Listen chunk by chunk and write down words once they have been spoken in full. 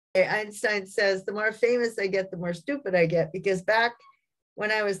Einstein says, the more famous I get, the more stupid I get, because back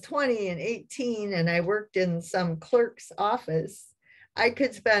when I was 20 and 18 and I worked in some clerk's office, I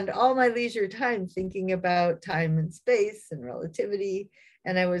could spend all my leisure time thinking about time and space and relativity.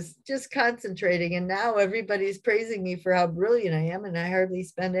 And I was just concentrating. And now everybody's praising me for how brilliant I am. And I hardly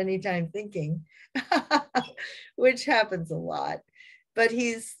spend any time thinking, which happens a lot. But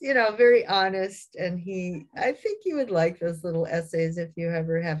he's, very honest. And I think you would like those little essays if you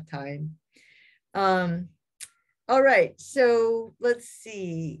ever have time. All right. So let's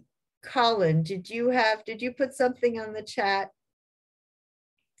see. Colin, did you put something on the chat?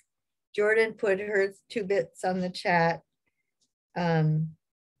 Jordan put her 2 bits on the chat. Who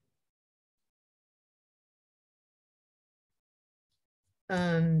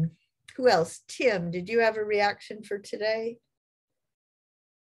else? Tim, did you have a reaction for today?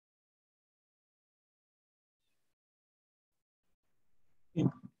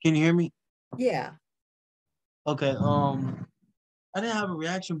 Can you hear me? Yeah. Okay. I didn't have a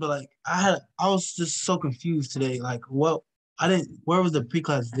reaction, but like I was just so confused today. Like where was the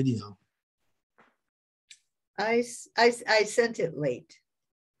pre-class video? I sent it late.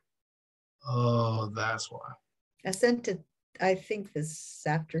 Oh, that's why. I sent it, I think, this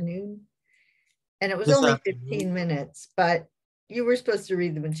afternoon. And it was only 15 minutes, but you were supposed to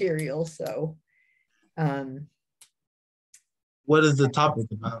read the material. So what is the topic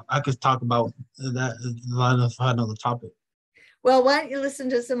about? I could talk about that if I know the topic. Well, why don't you listen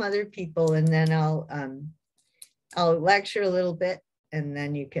to some other people, and then I'll lecture a little bit, and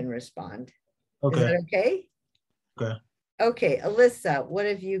then you can respond. Okay. Is that okay? Okay. Okay, Alyssa, what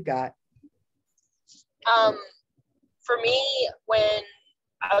have you got? For me, when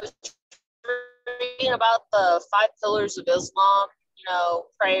I was reading about the 5 pillars of Islam,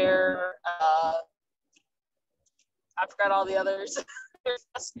 prayer, I forgot all the others,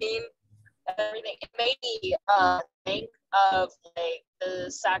 fasting, everything. It made me think of like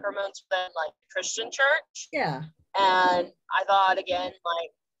the sacraments within like the Christian church. Yeah. And I thought again,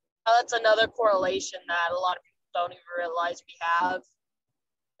 like, oh, that's another correlation that a lot of people don't even realize we have,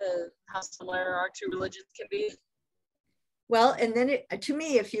 how similar our 2 religions can be. Well, and then to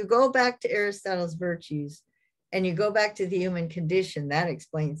me, if you go back to Aristotle's virtues and you go back to the human condition, that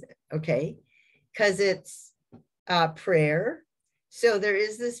explains it, okay? Because it's prayer. So there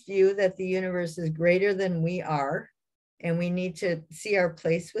is this view that the universe is greater than we are, and we need to see our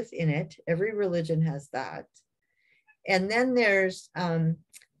place within it. Every religion has that. And then there's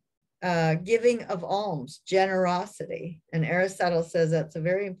giving of alms, generosity. And Aristotle says that's a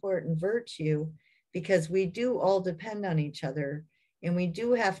very important virtue, because we do all depend on each other, and we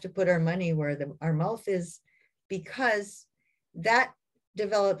do have to put our money where our mouth is, because that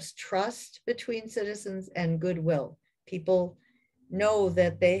develops trust between citizens and goodwill. People know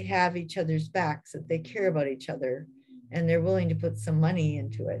that they have each other's backs, that they care about each other, and they're willing to put some money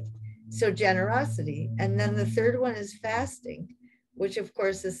into it. So generosity. And then the third one is fasting, which of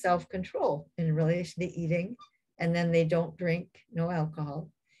course is self-control in relation to eating. And then they don't drink, no alcohol.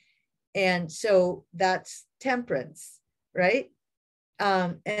 And so that's temperance, right?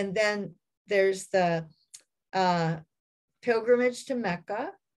 And then there's the pilgrimage to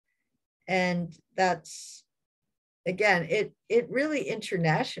Mecca. And that's, again, it really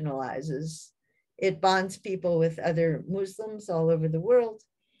internationalizes. It bonds people with other Muslims all over the world.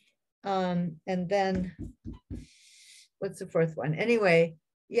 And then, what's the 4th one? Anyway,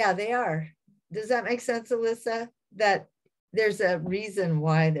 yeah, they are. Does that make sense, Alyssa? That there's a reason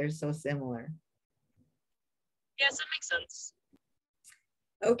why they're so similar. Yes, that makes sense.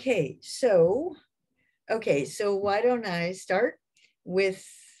 Okay, so why don't I start with,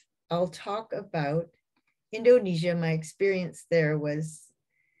 I'll talk about Indonesia. My experience there was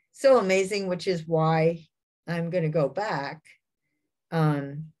so amazing, which is why I'm going to go back.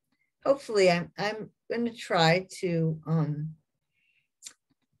 Hopefully I'm going to try to, I'm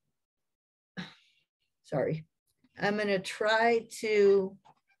going to try to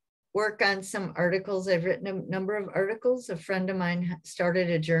work on some articles. I've written a number of articles. A friend of mine started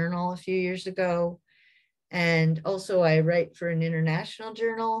a journal a few years ago. And also I write for an international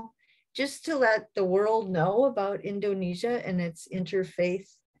journal, just to let the world know about Indonesia and its interfaith,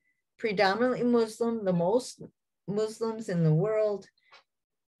 predominantly Muslim, the most Muslims in the world.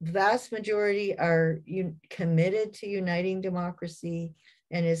 Vast majority are committed to uniting democracy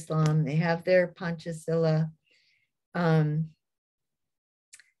and Islam. They have their Pancasila. All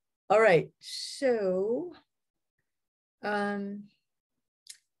right, so, well,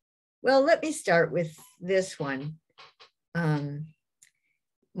 let me start with this one. This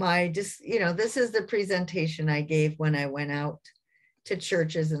is the presentation I gave when I went out to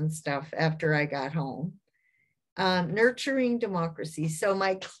churches and stuff after I got home. Nurturing democracy. So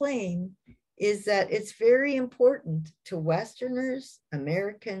my claim is that it's very important to Westerners,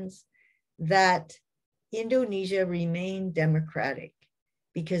 Americans, that Indonesia remain democratic,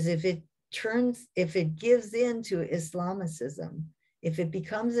 because if it gives in to Islamicism, if it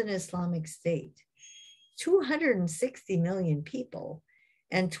becomes an Islamic state, 260 million people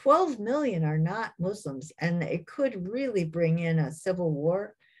and 12 million are not Muslims, and it could really bring in a civil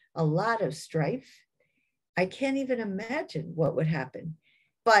war, a lot of strife. I can't even imagine what would happen,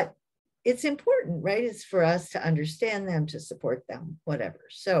 but it's important, right? It's for us to understand them, to support them, whatever.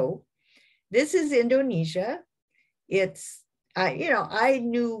 So this is Indonesia. It's, I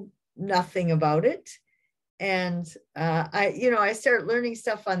knew nothing about it. And I started learning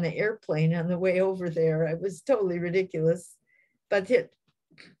stuff on the airplane on the way over there. It was totally ridiculous. But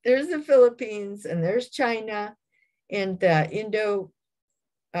there's the Philippines, and there's China, and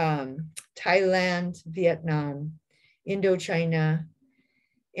Thailand, Vietnam, Indochina.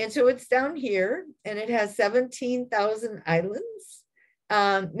 And so it's down here, and it has 17,000 islands.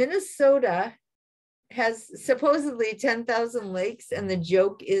 Minnesota has supposedly 10,000 lakes, and the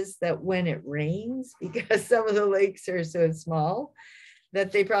joke is that when it rains, because some of the lakes are so small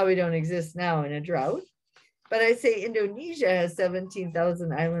that they probably don't exist now in a drought. But I say Indonesia has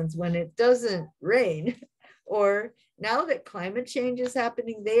 17,000 islands when it doesn't rain, or now that climate change is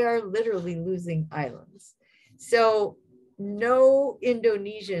happening, they are literally losing islands. So no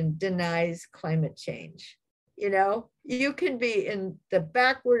Indonesian denies climate change. You can be in the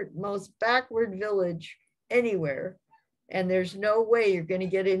most backward village anywhere, and there's no way you're going to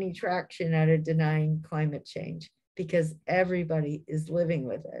get any traction out of denying climate change, because everybody is living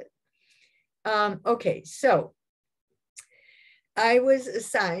with it. Okay, so I was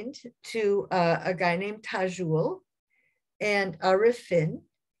assigned to a guy named Tajul, and Arifin.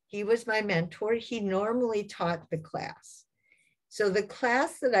 He was my mentor. He normally taught the class. So the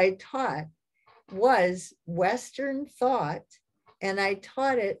class that I taught was Western thought, and I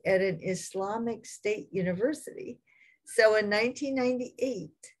taught it at an Islamic State university. So in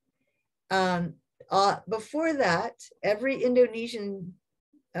 1998, before that, every Indonesian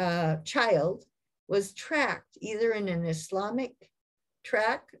child was tracked either in an Islamic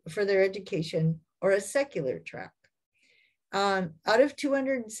track for their education or a secular track. Out of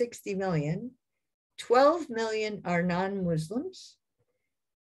 260 million, 12 million are non-Muslims.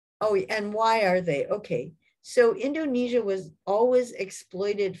 Oh, and why are they? Okay, so Indonesia was always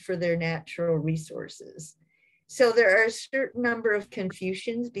exploited for their natural resources. So there are a certain number of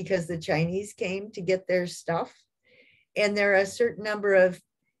Confucians because the Chinese came to get their stuff. And there are a certain number of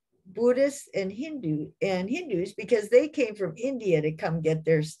Buddhists and Hindus because they came from India to come get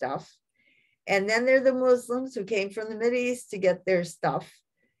their stuff. And then there are the Muslims who came from the Mideast to get their stuff.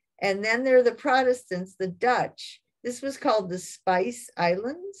 And then there are the Protestants, the Dutch. This was called the Spice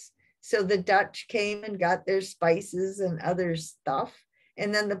Islands. So the Dutch came and got their spices and other stuff.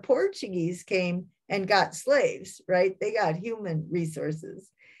 And then the Portuguese came and got slaves, right? They got human resources.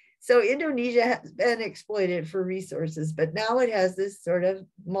 So Indonesia has been exploited for resources, but now it has this sort of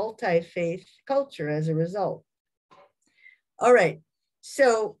multi-faith culture as a result. All right,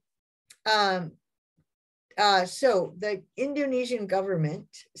 so the Indonesian government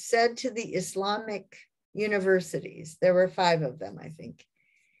said to the Islamic universities, there were 5 of them, I think,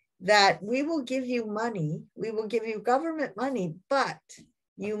 that we will give you money, we will give you government money, but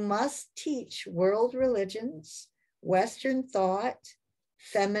you must teach world religions, Western thought,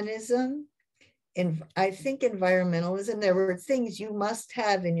 feminism, and I think environmentalism. There were things you must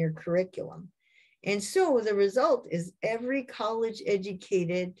have in your curriculum. And so the result is every college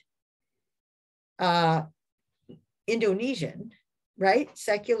educated Indonesian, right,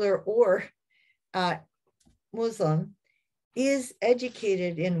 secular or Muslim, is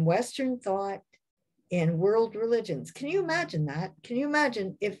educated in Western thought and world religions. Can you imagine that? Can you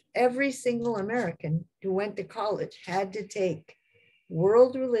imagine if every single American who went to college had to take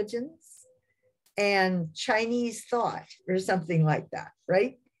world religions and Chinese thought or something like that,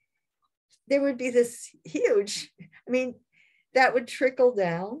 right? There would be this huge, that would trickle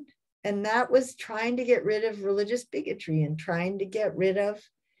down, and that was trying to get rid of religious bigotry and trying to get rid of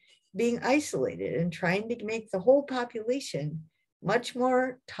being isolated and trying to make the whole population much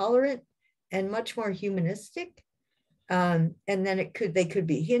more tolerant and much more humanistic. And then they could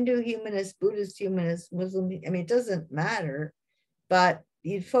be Hindu humanists, Buddhist humanists, Muslim, it doesn't matter, but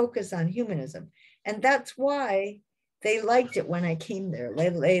you'd focus on humanism. And that's why they liked it when I came there.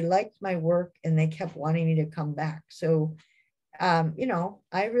 They liked my work and they kept wanting me to come back. So,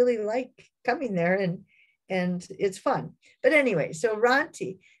 I really like coming there. and it's fun. But anyway, so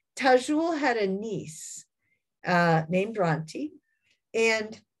Ranti, Tajul had a niece named Ranti,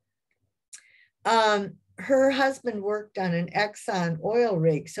 and her husband worked on an Exxon oil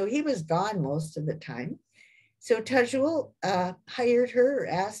rig, so he was gone most of the time. So Tajul hired her, or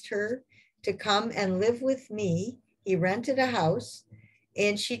asked her to come and live with me. He rented a house,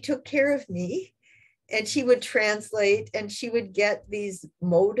 and she took care of me, and she would translate, and she would get these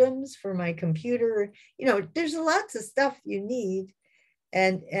modems for my computer. You know, there's lots of stuff you need,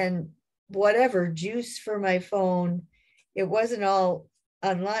 and whatever, juice for my phone. It wasn't all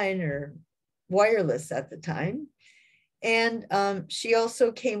online or wireless at the time. And she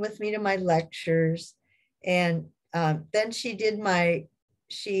also came with me to my lectures. And then she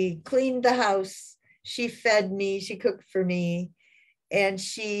cleaned the house, she fed me, she cooked for me, and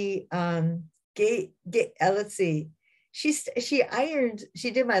she let's see, she ironed,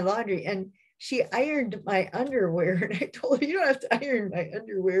 she did my laundry, and she ironed my underwear. And I told her, you don't have to iron my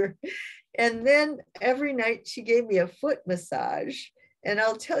underwear. And then every night she gave me a foot massage. And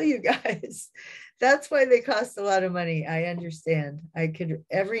I'll tell you guys, that's why they cost a lot of money. I understand.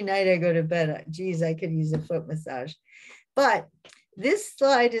 Every night I go to bed, geez, I could use a foot massage. But this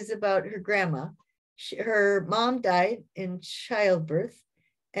slide is about her grandma. Her mom died in childbirth,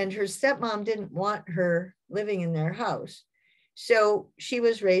 and her stepmom didn't want her living in their house. So she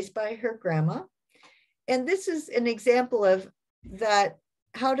was raised by her grandma. And this is an example of that,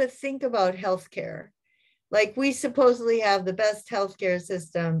 how to think about healthcare. Like, we supposedly have the best healthcare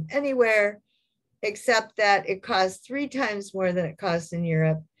system anywhere, except that it costs 3 times more than it costs in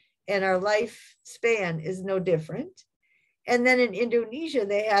Europe, and our lifespan is no different. And then in Indonesia,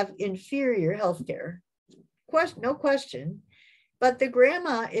 they have inferior healthcare, no question. But the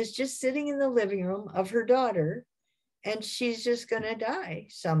grandma is just sitting in the living room of her daughter, and she's just going to die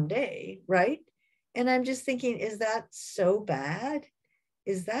someday, right? And I'm just thinking, is that so bad?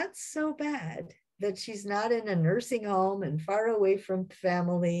 Is that so bad that she's not in a nursing home and far away from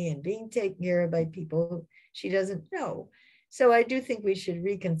family and being taken care of by people she doesn't know? So I do think we should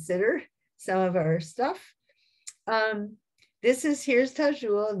reconsider some of our stuff. Here's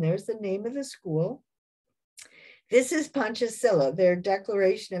Tajul, and there's the name of the school. This is Panchasila, their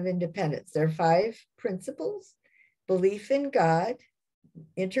Declaration of Independence. There are 5 principles: belief in God,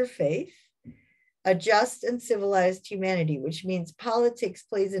 interfaith, a just and civilized humanity, which means politics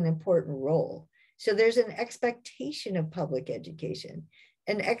plays an important role. So there's an expectation of public education,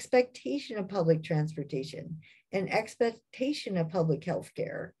 an expectation of public transportation, an expectation of public health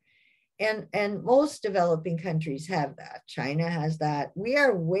care. And most developing countries have that. China has that. We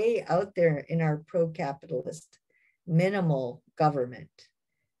are way out there in our pro-capitalist, minimal government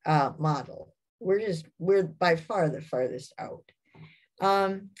model. We're by far the farthest out.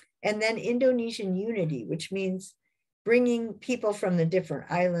 And then Indonesian unity, which means bringing people from the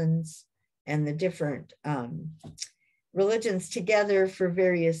different islands and the different religions together for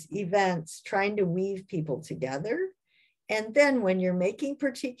various events, trying to weave people together. And then when you're making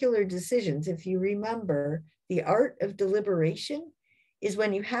particular decisions, if you remember, the art of deliberation is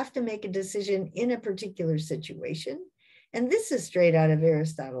when you have to make a decision in a particular situation. And this is straight out of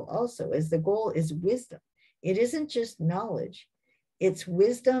Aristotle also, as the goal is wisdom. It isn't just knowledge, it's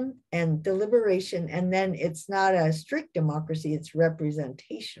wisdom and deliberation. And then it's not a strict democracy, it's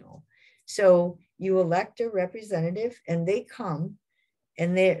representational. So you elect a representative and they come,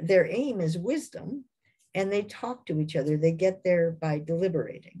 and their aim is wisdom, and they talk to each other. They get there by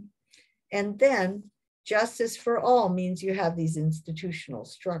deliberating. And then justice for all means you have these institutional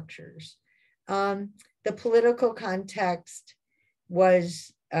structures. The political context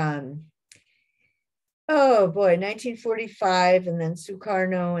was, 1945, and then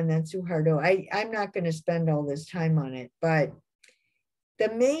Sukarno, and then Suharto. I'm not going to spend all this time on it, but the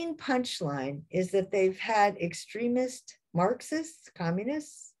main punchline is that they've had extremist Marxists,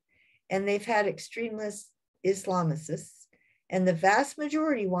 communists, and they've had extremist Islamicists, and the vast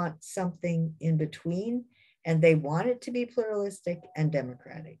majority want something in between, and they want it to be pluralistic and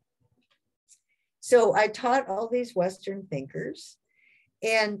democratic. So I taught all these Western thinkers,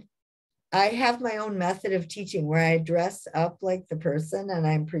 and I have my own method of teaching where I dress up like the person and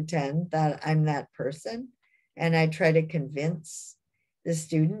I pretend that I'm that person, and I try to convince the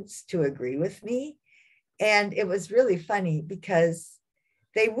students to agree with me. And it was really funny because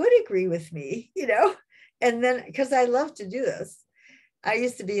they would agree with me, and then, because I love to do this. I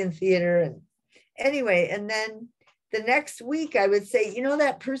used to be in theater, and anyway, and then the next week I would say,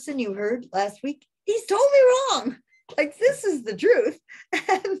 that person you heard last week, he's totally wrong. Like, this is the truth.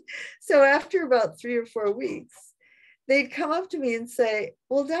 And so after about 3 or 4 weeks, they'd come up to me and say,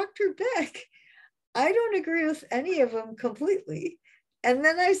 well, Dr. Beck, I don't agree with any of them completely. And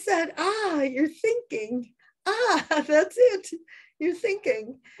then I said, you're thinking. That's it. You're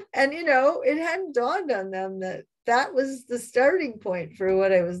thinking. And, it hadn't dawned on them that that was the starting point for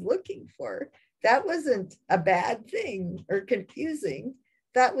what I was looking for. That wasn't a bad thing or confusing.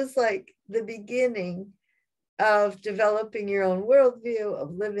 That was like the beginning of developing your own worldview,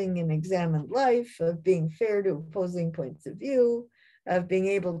 of living an examined life, of being fair to opposing points of view, of being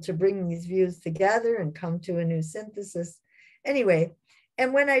able to bring these views together and come to a new synthesis. Anyway,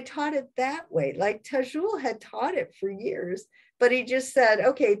 and when I taught it that way, like Tajul had taught it for years, but he just said,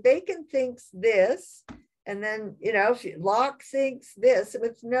 okay, Bacon thinks this, and then, if Locke thinks this,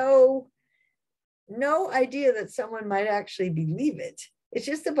 with no idea that someone might actually believe it. It's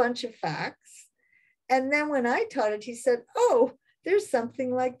just a bunch of facts. And then when I taught it, he said, oh, there's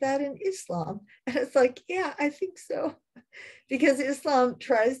something like that in Islam. And it's like, yeah, I think so. Because Islam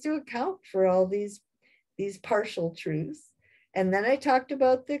tries to account for all these partial truths. And then I talked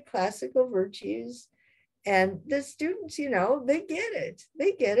about the classical virtues, and the students, they get it.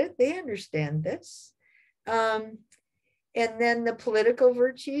 They get it. They understand this. And then the political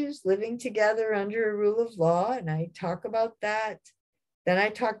virtues, living together under a rule of law. And I talk about that. Then I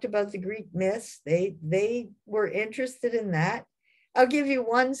talked about the Greek myths. They were interested in that. I'll give you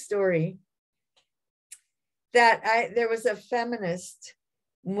one story that there was a feminist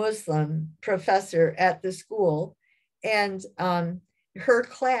Muslim professor at the school, and her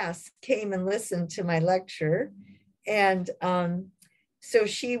class came and listened to my lecture. And so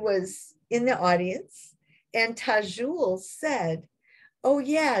she was in the audience, and Tajul said, oh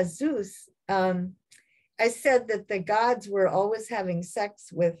yeah, Zeus, I said that the gods were always having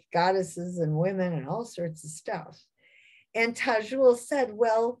sex with goddesses and women and all sorts of stuff. And Tajul said,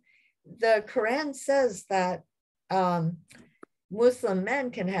 well, the Quran says that Muslim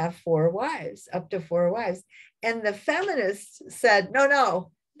men can have 4 wives, up to 4 wives. And the feminists said,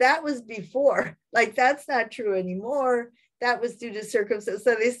 no, that was before. Like, that's not true anymore. That was due to circumstances.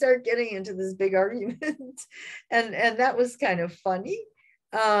 So they start getting into this big argument. and that was kind of funny.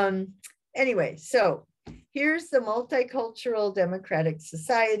 Anyway, so here's the multicultural democratic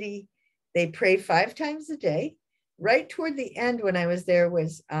society. They pray 5 times a day. Right toward the end, when I was there,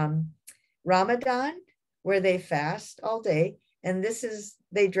 was Ramadan, where they fast all day. And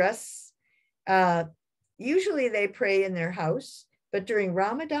they dress, usually they pray in their house, but during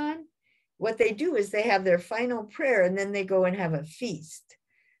Ramadan, what they do is they have their final prayer, and then they go and have a feast,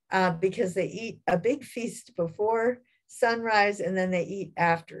 because they eat a big feast before sunrise, and then they eat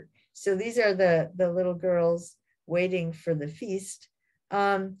after. So these are the little girls waiting for the feast.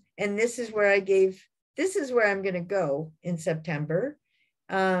 And this is where I'm going to go in September.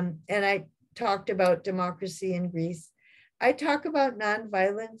 And I talked about democracy in Greece. I talk about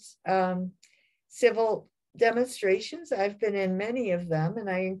nonviolent civil demonstrations. I've been in many of them, and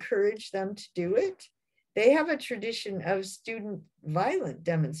I encourage them to do it. They have a tradition of student violent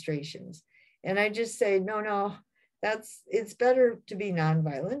demonstrations. And I just say, no, it's better to be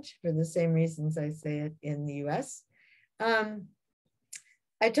nonviolent for the same reasons I say it in the US.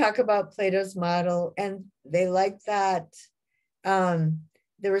 I talk about Plato's model, and they like that. The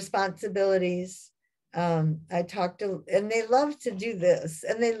responsibilities. And they love to do this,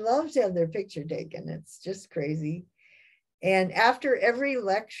 and they love to have their picture taken. It's just crazy. And after every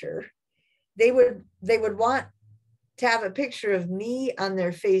lecture, they would want to have a picture of me on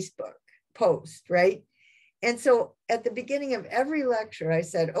their Facebook post, right? And so at the beginning of every lecture, I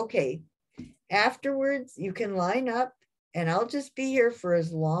said, okay, afterwards you can line up, and I'll just be here for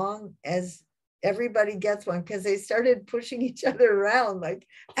as long as everybody gets one, because they started pushing each other around like,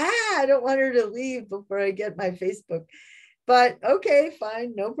 I don't want her to leave before I get my Facebook. But okay,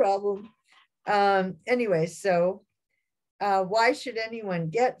 fine, no problem. Anyway, so why should anyone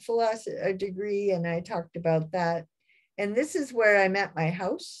get a degree? And I talked about that. And this is where I'm at my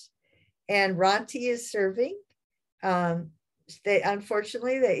house, and Ranti is serving.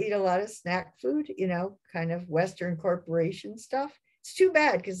 Unfortunately, they eat a lot of snack food, kind of Western corporation stuff. It's too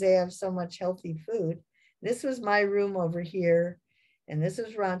bad, because they have so much healthy food. This was my room over here, and this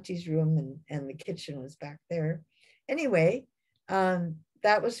was Ranti's room, and the kitchen was back there. Anyway,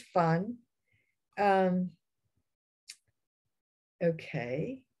 that was fun.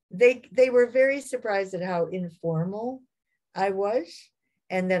 Okay. They were very surprised at how informal I was,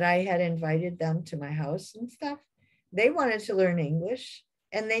 and that I had invited them to my house and stuff. They wanted to learn English,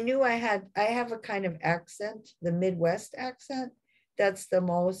 and they knew I have a kind of accent, the Midwest accent, that's the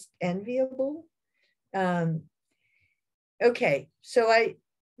most enviable. Okay, so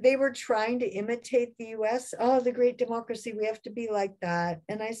they were trying to imitate the US. Oh, the great democracy, we have to be like that.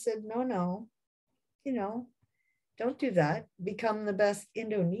 And I said, no, you know, don't do that. Become the best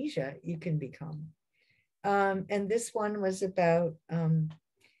Indonesia you can become. And this one was about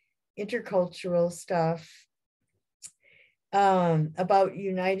intercultural stuff, about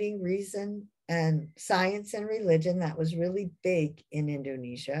uniting reason and science and religion. That was really big in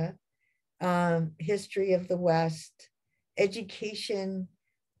Indonesia. History of the West, education,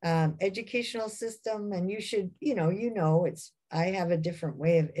 educational system. And you should, it's, I have a different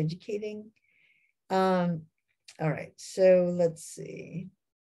way of educating. All right, so let's see.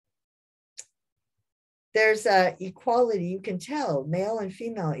 There's equality, you can tell, male and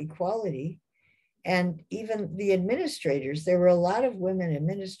female equality. And even the administrators, there were a lot of women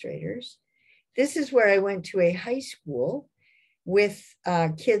administrators. This is where I went to a high school with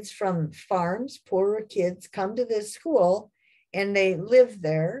kids from farms, poorer kids come to this school and they live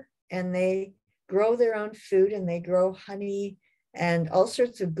there and they grow their own food and they grow honey and all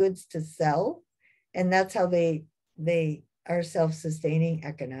sorts of goods to sell. And that's how they are self-sustaining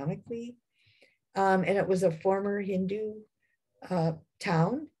economically. And it was a former Hindu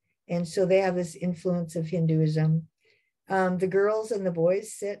town. And so they have this influence of Hinduism. The girls and the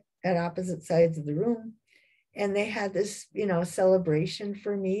boys sit at opposite sides of the room. And they had this, celebration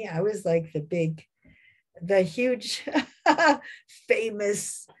for me. I was like the huge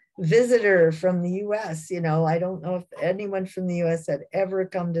famous visitor from the US. I don't know if anyone from the US had ever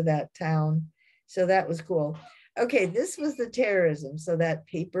come to that town. So that was cool. Okay, this was the terrorism. So that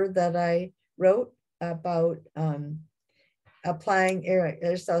paper that I wrote about applying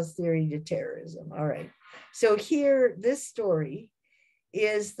Aristotle's theory to terrorism. All right. So here, this story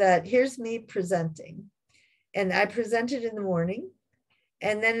is that here's me presenting. And I presented in the morning.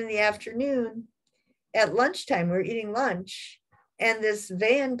 And then in the afternoon, at lunchtime, we're eating lunch. And this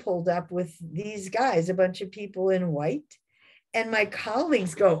van pulled up with these guys, a bunch of people in white. And my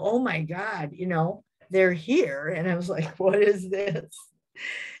colleagues go, oh my God, they're here. And I was like, what is this?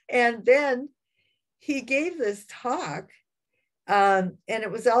 And then he gave this talk. And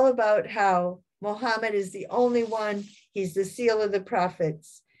it was all about how Muhammad is the only one, he's the seal of the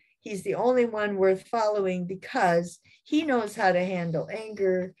prophets. He's the only one worth following because he knows how to handle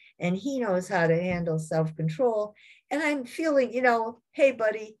anger and he knows how to handle self-control. And I'm feeling, hey,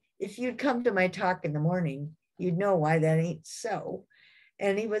 buddy, if you'd come to my talk in the morning, you'd know why that ain't so.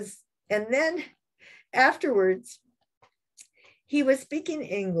 And then afterwards, he was speaking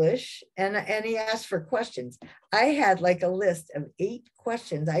English and he asked for questions. I had like a list of 8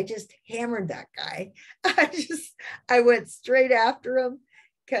 questions. I just hammered that guy. I went straight after him.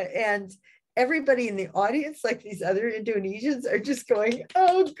 And everybody in the audience, like these other Indonesians, are just going,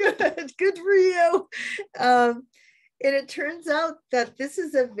 oh, good for you. And it turns out that this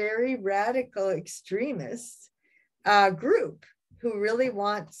is a very radical extremist group who really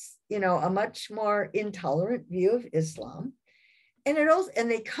wants, a much more intolerant view of Islam. And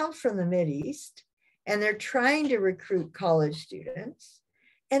they come from the Mideast and they're trying to recruit college students.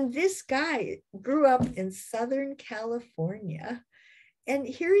 And this guy grew up in Southern California. And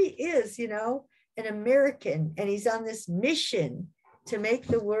here he is, an American, and he's on this mission to make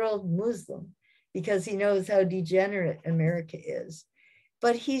the world Muslim because he knows how degenerate America is.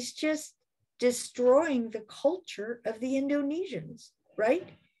 But he's just destroying the culture of the Indonesians, right?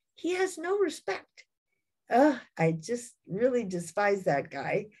 He has no respect. I just really despise that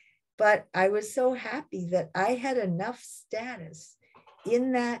guy. But I was so happy that I had enough status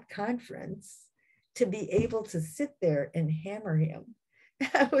in that conference to be able to sit there and hammer him.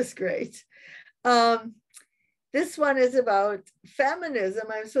 That was great. This one is about feminism.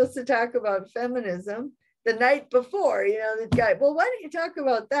 I'm supposed to talk about feminism the night before, the guy, well, why don't you talk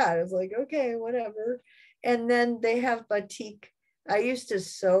about that? I was like, okay, whatever. And then they have batik. I used to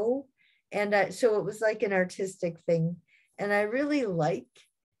sew. And so it was like an artistic thing. And I really like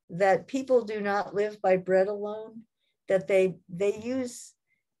that people do not live by bread alone, that they use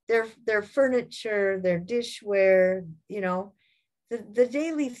their furniture, their dishware, the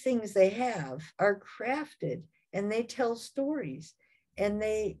daily things they have are crafted and they tell stories and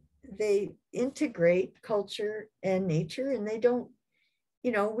they integrate culture and nature, and they don't,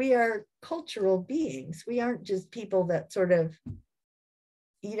 we are cultural beings. We aren't just people that sort of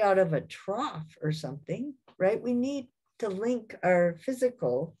eat out of a trough or something, right? We need to link our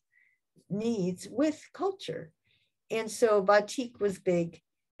physical needs with culture. And so batik was big,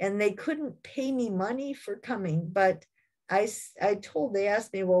 and they couldn't pay me money for coming, but they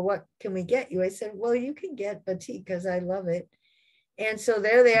asked me, well, what can we get you? I said, well, you can get batik because I love it. And so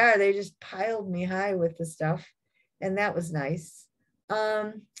there they are. They just piled me high with the stuff. And that was nice.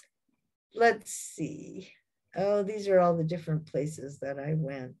 Let's see. Oh, these are all the different places that I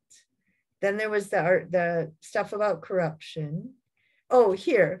went. Then there was the stuff about corruption. Oh,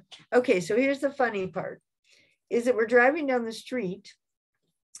 here. Okay, so here's the funny part, is that we're driving down the street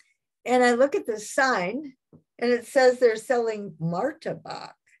and I look at the sign and it says they're selling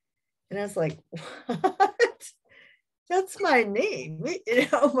Martabak. And I was like, what? That's my name,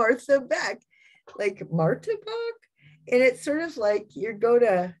 Martha Beck, like Martabak. And it's sort of like you go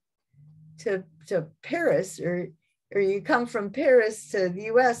to Paris, or you come from Paris to the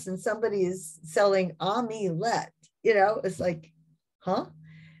US and somebody is selling omelette, it's like, huh?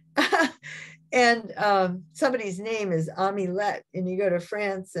 And somebody's name is omelette, and you go to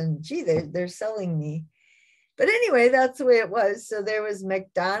France and gee, they're selling me. But anyway, that's the way it was. So there was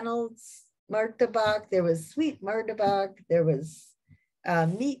McDonald's Martabak, there was sweet Martabak, there was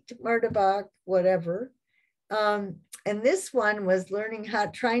meat Martabak, whatever. And this one was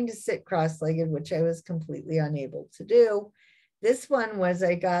trying to sit cross-legged, which I was completely unable to do. This one was,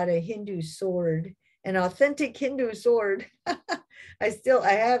 I got a Hindu sword, an authentic Hindu sword.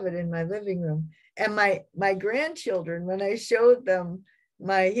 I have it in my living room. And my grandchildren, when I showed them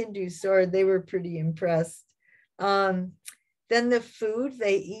my Hindu sword, they were pretty impressed. Then the food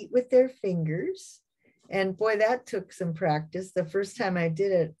they eat with their fingers. And boy, that took some practice. The first time I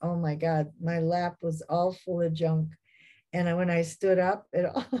did it, oh my God, my lap was all full of junk. And when I stood up,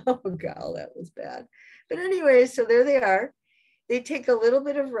 oh God, that was bad. But anyway, so there they are. They take a little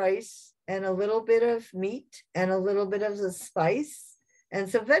bit of rice and a little bit of meat and a little bit of the spice and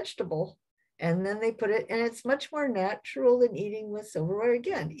some vegetable. And then they put it, and it's much more natural than eating with silverware.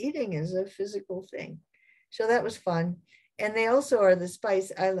 Again, eating is a physical thing. So that was fun. And they also are the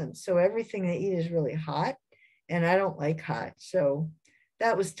Spice Islands. So everything they eat is really hot. And I don't like hot. So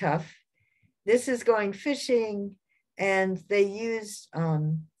that was tough. This is going fishing. And they use,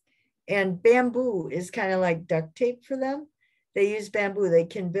 and bamboo is kind of like duct tape for them. They use bamboo. They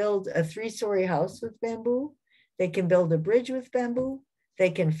can build a 3-story house with bamboo. They can build a bridge with bamboo. They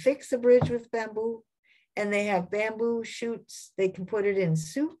can fix a bridge with bamboo. And they have bamboo shoots. They can put it in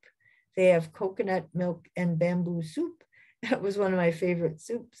soup. They have coconut milk and bamboo soup. That was one of my favorite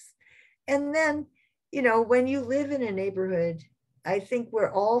soups. And then, when you live in a neighborhood, I think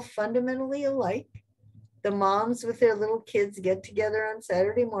we're all fundamentally alike. The moms with their little kids get together on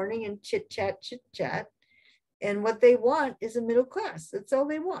Saturday morning and chit chat. And what they want is a middle class. That's all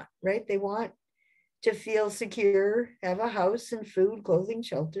they want, right? They want to feel secure, have a house and food, clothing,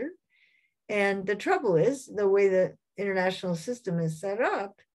 shelter. And the trouble is, the way the international system is set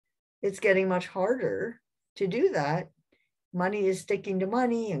up, it's getting much harder to do that. Money is sticking to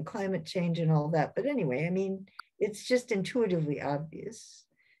money and climate change and all that. But anyway, it's just intuitively obvious.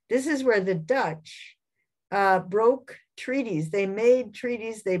 This is where the Dutch broke treaties. They made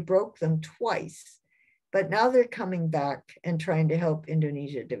treaties, they broke them twice, but now they're coming back and trying to help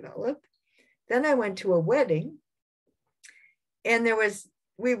Indonesia develop. Then I went to a wedding, and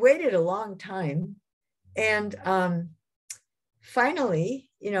we waited a long time. And finally,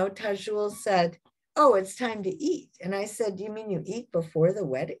 Tajul said, oh, it's time to eat. And I said, do you mean you eat before the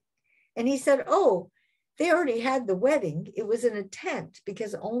wedding? And he said, oh, they already had the wedding. It was in a tent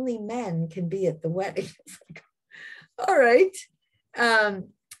because only men can be at the wedding. It's like, all right.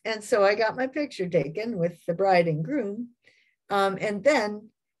 And so I got my picture taken with the bride and groom. And then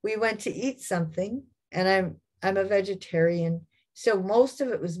we went to eat something, and I'm a vegetarian. So most of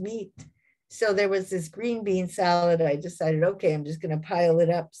it was meat. So there was this green bean salad. I decided, okay, I'm just going to pile it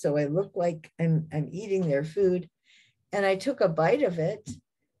up so I look like I'm eating their food. And I took a bite of it,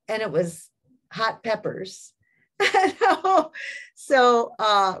 and it was hot peppers. So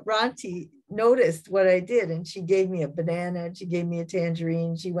Ronti noticed what I did, and she gave me a banana, she gave me a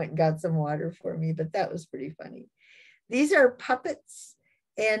tangerine, she went and got some water for me, but that was pretty funny. These are puppets,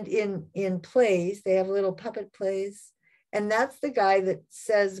 and in plays, they have little puppet plays. And that's the guy that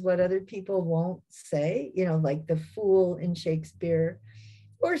says what other people won't say, like the fool in Shakespeare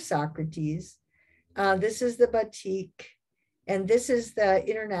or Socrates. This is the batik, and this is the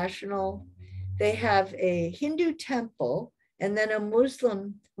international. They have a Hindu temple, and then a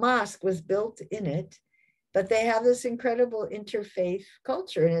Muslim mosque was built in it, but they have this incredible interfaith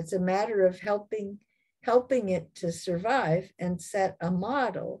culture, and it's a matter of helping it to survive and set a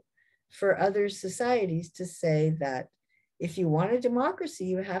model for other societies to say that if you want a democracy,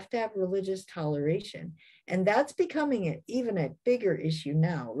 you have to have religious toleration. And that's becoming even a bigger issue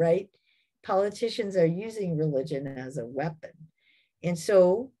now, right? Politicians are using religion as a weapon. And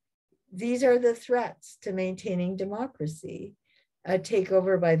so these are the threats to maintaining democracy: a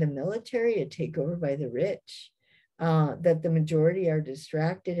takeover by the military, a takeover by the rich, that the majority are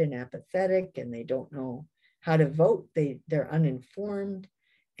distracted and apathetic, and they don't know how to vote. They're uninformed.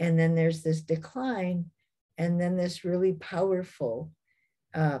 and then there's this decline, and then this really powerful,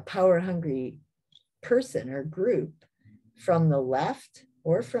 power-hungry person or group from the left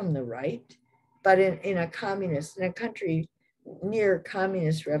or from the right, but in a country near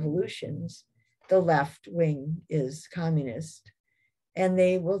communist revolutions, the left wing is communist, and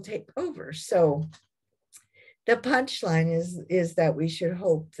they will take over. So the punchline is that we should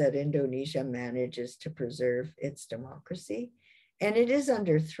hope that Indonesia manages to preserve its democracy, and it is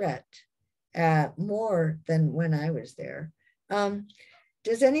under threat more than when I was there.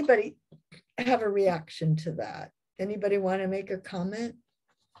 Does anybody have a reaction to that? Anybody want to make a comment?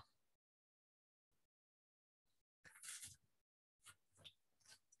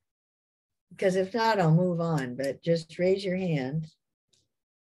 Because if not, I'll move on, but just raise your hand.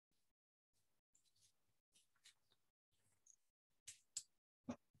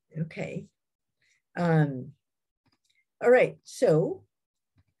 Okay. All right, so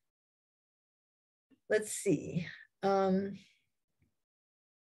let's see. Where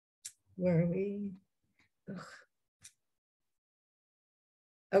are we? Ugh.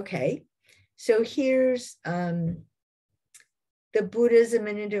 Okay, so here's the Buddhism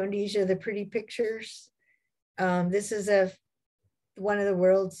in Indonesia, the pretty pictures. This is one of the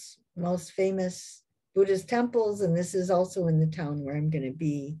world's most famous Buddhist temples, and this is also in the town where I'm going to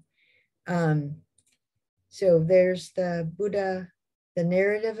be. So there's the Buddha, the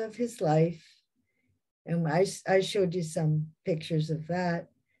narrative of his life, and I showed you some pictures of that.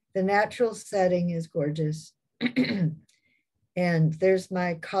 The natural setting is gorgeous. And there's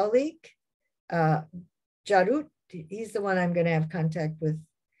my colleague, Jarut. He's the one I'm going to have contact with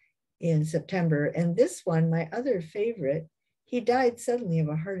in September. And this one, my other favorite, he died suddenly of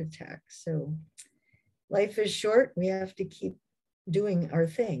a heart attack. So life is short. We have to keep doing our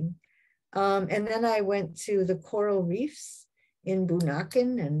thing. And then I went to the coral reefs in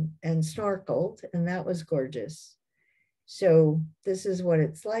Bunaken and snorkeled, and that was gorgeous. So this is what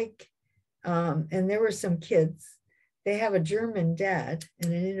it's like. And there were some kids. They have a German dad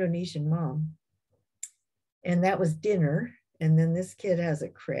and an Indonesian mom. And that was dinner. And then this kid has a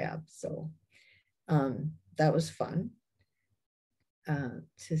crab. So that was fun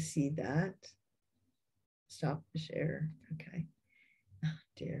to see that. Stop the share. Okay. Oh,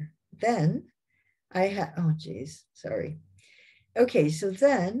 dear. Then I had, oh, geez, sorry. Okay, so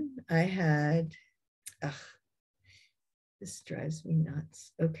then I had, this drives me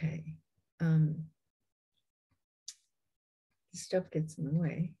nuts. Okay. Stuff gets in the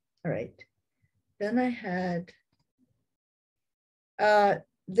way. All right. Then I had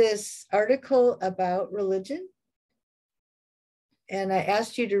this article about religion. And I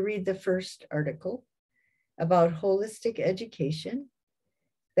asked you to read the first article about holistic education,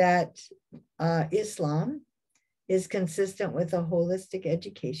 that Islam is consistent with a holistic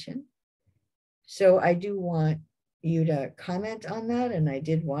education. So I do want you to comment on that, and I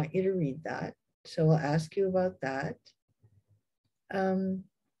did want you to read that. So I'll ask you about that.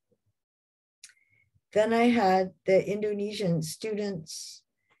 Then I had the Indonesian students.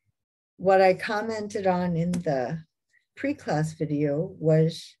 What I commented on in the pre-class video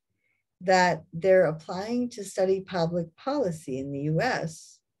was that they're applying to study public policy in the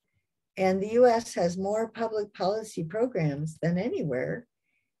US. And the US has more public policy programs than anywhere.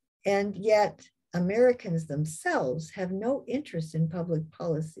 And yet Americans themselves have no interest in public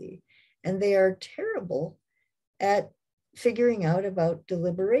policy. And they are terrible at figuring out about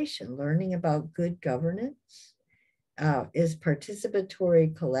deliberation, learning about good governance, is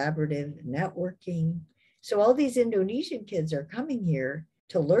participatory, collaborative, networking. So all these Indonesian kids are coming here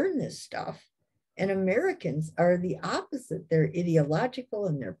to learn this stuff. And Americans are the opposite. They're ideological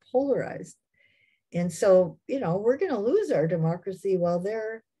and they're polarized. And so, we're going to lose our democracy while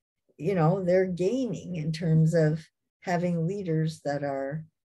they're gaining in terms of having leaders that are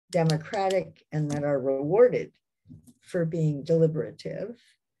democratic and that are rewarded for being deliberative.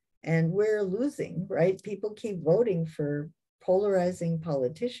 And we're losing, right? People keep voting for polarizing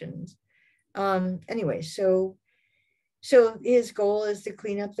politicians. Anyway, so his goal is to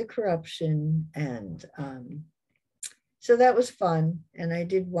clean up the corruption. And so that was fun. And I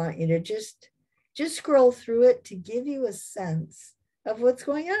did want you to just scroll through it to give you a sense of what's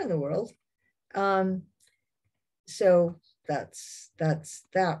going on in the world. So that's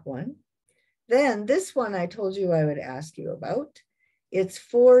that one. Then this one I told you I would ask you about. It's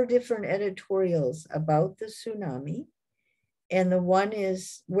 4 different editorials about the tsunami. And the one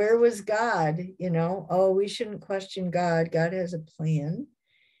is, where was God? Oh, we shouldn't question God. God has a plan.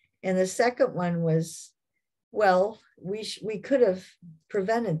 And the second one was, well, we could have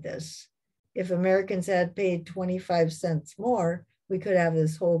prevented this. If Americans had paid 25 cents more, we could have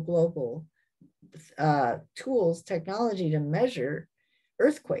this whole global tools, technology to measure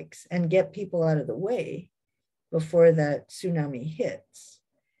earthquakes and get people out of the way before that tsunami hits.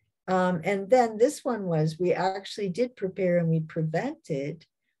 And then this one was, we actually did prepare and we prevented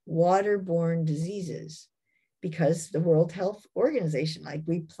waterborne diseases because the World Health Organization, like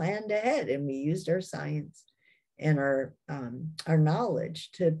we planned ahead and we used our science and our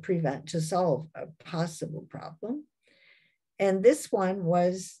knowledge to solve a possible problem. And this one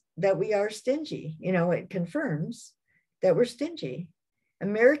was that we are stingy. You know, it confirms that we're stingy.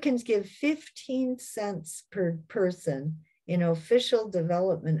 Americans give 15 cents per person in official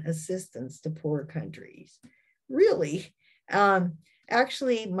development assistance to poor countries. Really?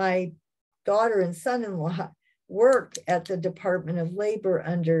 Actually, my daughter and son-in-law work at the Department of Labor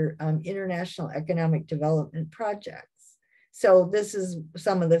under International Economic Development Projects. So this is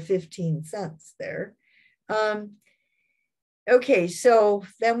some of the 15 cents there. Okay, so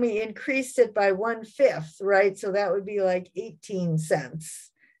then we increased it by 1/5, right? So that would be like 18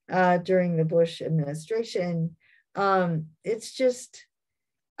 cents during the Bush administration. It's just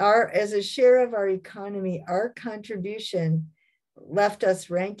as a share of our economy, our contribution left us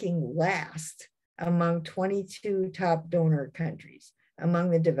ranking last among 22 top donor countries,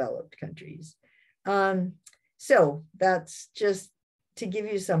 among the developed countries. So that's just to give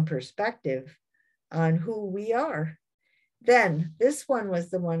you some perspective on who we are. Then this one was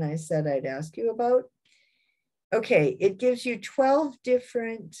the one I said I'd ask you about. Okay, it gives you 12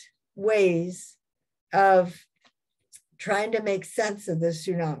 different ways of trying to make sense of the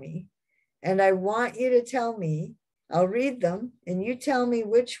tsunami. And I want you to tell me, I'll read them, and you tell me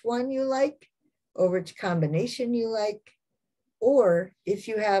which one you like, or which combination you like, or if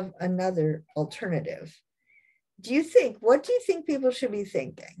you have another alternative. What do you think people should be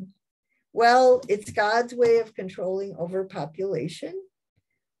thinking? Well, it's God's way of controlling overpopulation,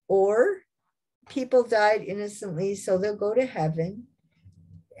 or people died innocently, so they'll go to heaven.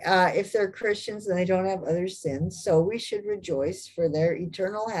 If they're Christians and they don't have other sins, so we should rejoice for their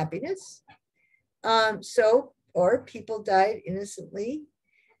eternal happiness. Or people died innocently.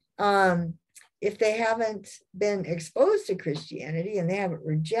 If they haven't been exposed to Christianity and they haven't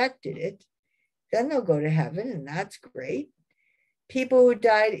rejected it, then they'll go to heaven, and that's great. People who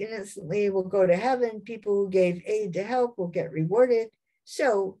died innocently will go to heaven. People who gave aid to help will get rewarded.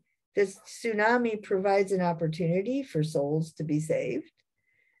 So this tsunami provides an opportunity for souls to be saved.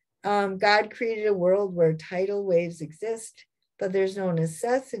 God created a world where tidal waves exist, but there's no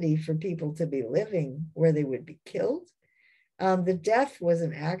necessity for people to be living where they would be killed. The death was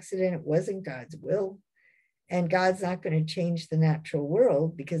an accident. It wasn't God's will. And God's not going to change the natural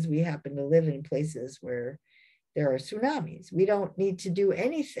world because we happen to live in places where there are tsunamis. We don't need to do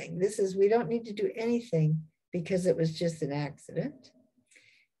anything. We don't need to do anything because it was just an accident.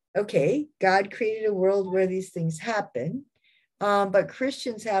 Okay, God created a world where these things happen, but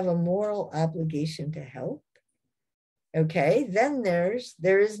Christians have a moral obligation to help. Okay, then there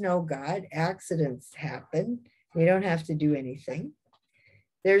is no God. Accidents happen. We don't have to do anything.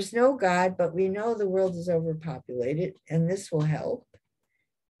 There's no God, but we know the world is overpopulated, and this will help.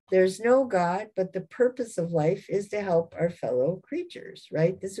 There's no God, but the purpose of life is to help our fellow creatures,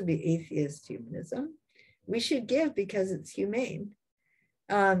 right? This would be atheist humanism. We should give because it's humane.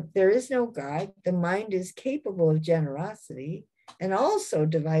 There is no God. The mind is capable of generosity and also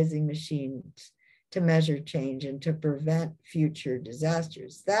devising machines to measure change and to prevent future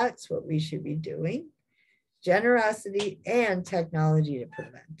disasters. That's what we should be doing. Generosity and technology to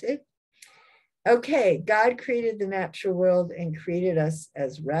prevent it. Okay, God created the natural world and created us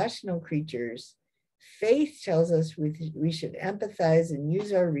as rational creatures. Faith tells us we should empathize and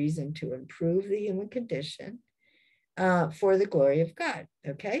use our reason to improve the human condition for the glory of God,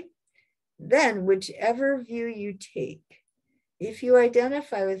 okay? Then whichever view you take, if you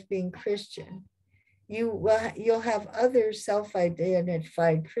identify with being Christian, you'll have other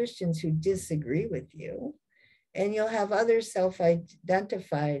self-identified Christians who disagree with you, and you'll have other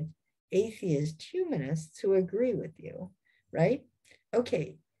self-identified atheist humanists who agree with you, right?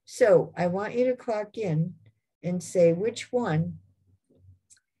 Okay, so I want you to clock in and say which one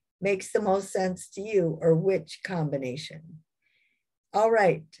makes the most sense to you or which combination. All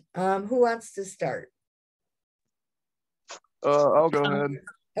right, who wants to start? I'll go ahead.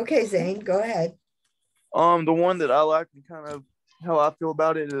 Okay, Zane, go ahead. The one that I like and kind of how I feel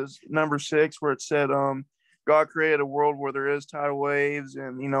about it is number 6, where it said, God created a world where there is tidal waves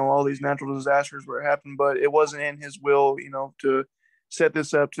and, all these natural disasters where it happened, but it wasn't in his will, to set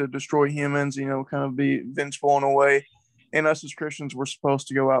this up to destroy humans, kind of be vengeful in a way. And us as Christians, we're supposed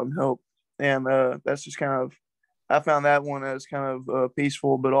to go out and help. And that's just kind of, I found that one as kind of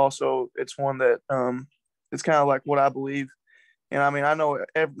peaceful, but also it's one that it's kind of like what I believe. And I mean, I know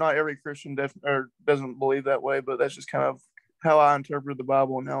not every Christian or doesn't believe that way, but that's just kind of how I interpret the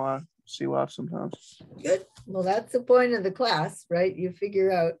Bible and how I see life sometimes. Good. Well, that's the point of the class, right? You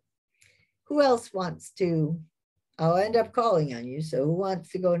figure out who else wants to. I'll end up calling on you. So who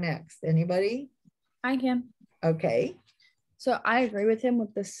wants to go next? Anybody? I can. Okay. So I agree with him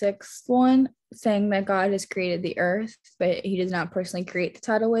with the sixth one, saying that God has created the earth, but he does not personally create the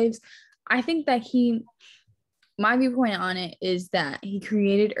tidal waves. I think that my viewpoint on it is that he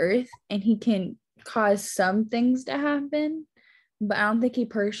created earth and he can cause some things to happen, but I don't think he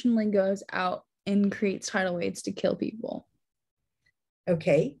personally goes out and creates tidal waves to kill people.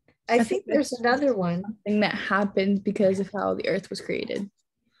 Okay. I think there's another one. Something that happens because of how the earth was created.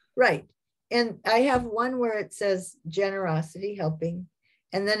 Right. And I have one where it says generosity, helping.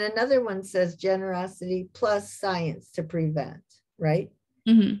 And then another one says generosity plus science to prevent, right?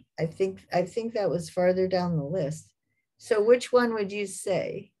 Mm-hmm. I think that was farther down the list. So which one would you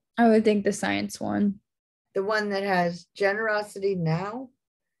say? I would think the science one. The one that has generosity now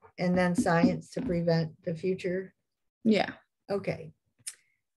and then science to prevent the future? Yeah. Okay.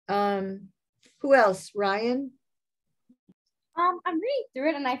 Who else? Ryan? I'm reading through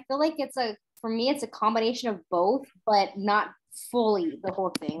it and I feel like for me, it's a combination of both, but not fully the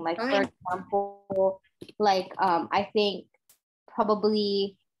whole thing. Like, for example, like, I think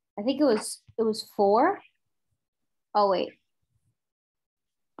it was 4. Oh, wait.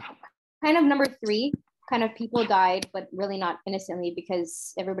 Kind of number 3, kind of people died, but really not innocently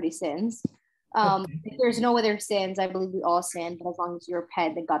because everybody sins. If there's no other sins, I believe we all sin, but as long as you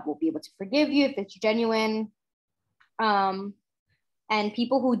repent, then God will be able to forgive you if it's genuine. And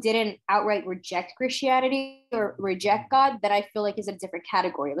people who didn't outright reject Christianity or reject God, that I feel like is a different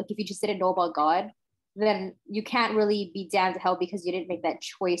category. Like if you just didn't know about God, then you can't really be damned to hell because you didn't make that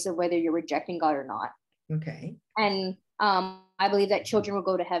choice of whether you're rejecting God or not. Okay. And I believe that children will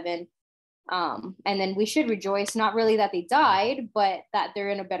go to heaven. And then we should rejoice, not really that they died, but that they're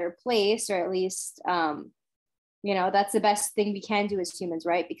in a better place, or at least, that's the best thing we can do as humans,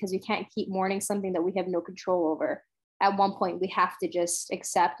 right? Because we can't keep mourning something that we have no control over. At one point, we have to just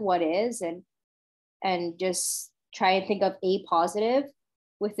accept what is and just try and think of a positive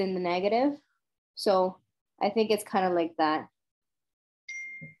within the negative. So I think it's kind of like that.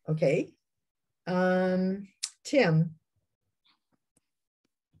 Okay. Tim.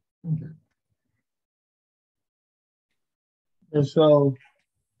 And so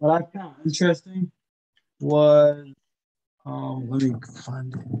what I found interesting was let me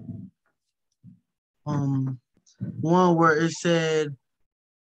find it. One where it said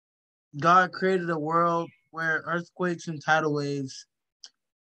God created a world where earthquakes and tidal waves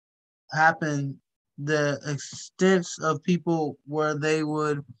happen. The extent of people where they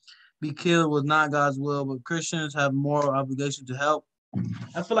would be killed was not God's will, but Christians have moral obligation to help.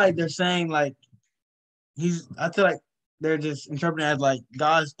 I feel like they're saying like I feel like they're just interpreting it as like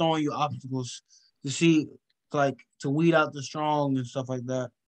God's throwing you obstacles to see, like, to weed out the strong and stuff like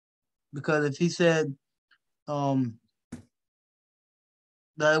that. Because if he said that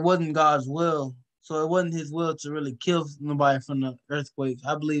it wasn't God's will, so it wasn't his will to really kill nobody from the earthquake.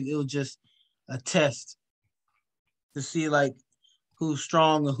 I believe it was just a test to see like who's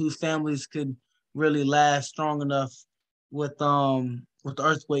strong and whose families could really last strong enough with the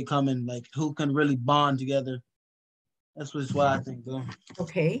earthquake coming, like who can really bond together. That's what I think though.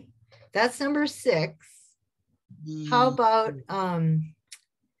 Okay. That's number 6. How about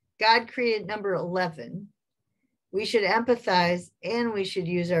God created number 11? We should empathize and we should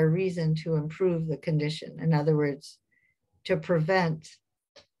use our reason to improve the condition. In other words, to prevent,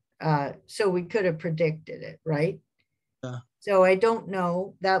 so we could have predicted it, right? Yeah. So I don't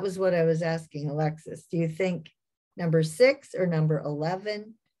know. That was what I was asking Alexis. Do you think number 6 or number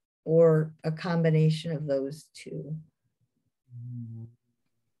 11 or a combination of those two?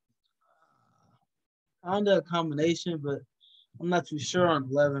 Kind of a combination, but I'm not too sure on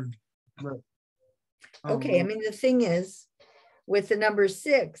 11. But okay, I mean, the thing is, with the number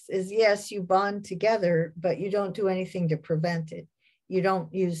 6 is, yes, you bond together, but you don't do anything to prevent it. You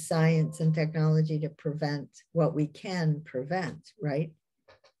don't use science and technology to prevent what we can prevent, right?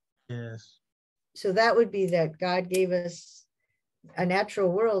 Yes. So that would be that God gave us a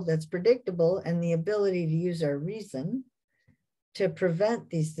natural world that's predictable and the ability to use our reason to prevent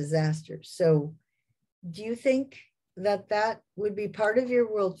these disasters. So do you think that that would be part of your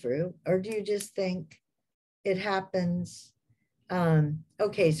worldview, or do you just think it happens?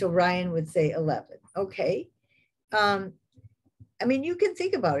 Okay, so Ryan would say 11. Okay. I mean, you can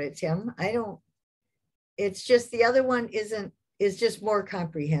think about it, Tim. It's just the other one is just more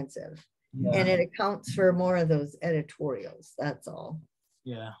comprehensive. Yeah. And it accounts for more of those editorials. That's all.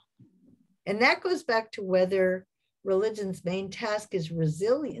 Yeah. And that goes back to whether religion's main task is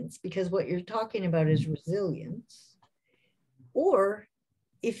resilience, because what you're talking about is resilience. Or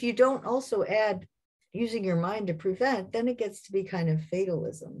if you don't also add using your mind to prevent, then it gets to be kind of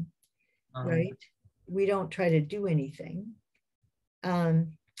fatalism, right? We don't try to do anything.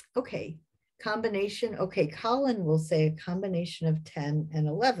 Okay, combination. Okay, Colin will say a combination of 10 and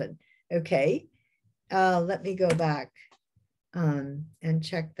 11. Okay, let me go back and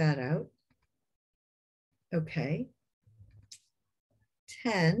check that out. Okay.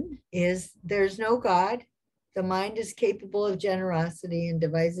 10 is there's no God. The mind is capable of generosity and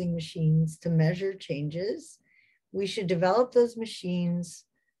devising machines to measure changes. We should develop those machines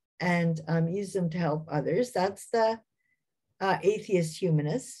and use them to help others. That's the atheist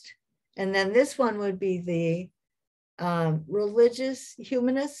humanist. And then this one would be the religious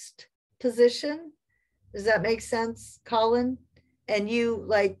humanist position. Does that make sense, Colin? And you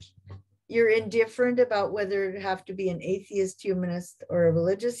you're indifferent about whether it have to be an atheist humanist or a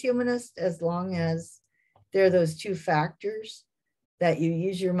religious humanist, as long as there are those two factors that you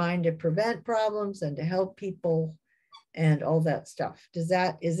use your mind to prevent problems and to help people and all that stuff. Is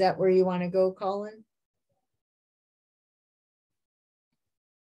that where you want to go, Colin?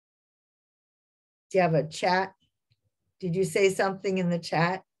 Do you have a chat? Did you say something in the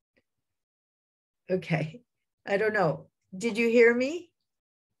chat? Okay, I don't know. Did you hear me?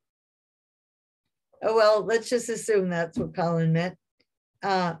 Oh, well, let's just assume that's what Colin meant.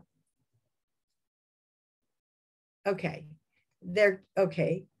 Okay, there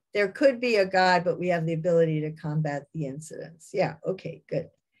could be a God, but we have the ability to combat the incidents. Yeah, okay,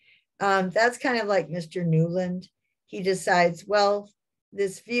 good. That's kind of like Mr. Newland. He decides, well,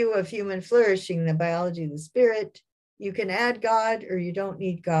 this view of human flourishing, the biology of the spirit, you can add God or you don't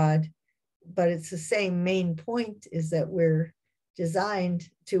need God, but it's the same main point, is that we're designed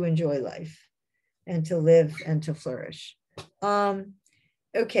to enjoy life and to live and to flourish.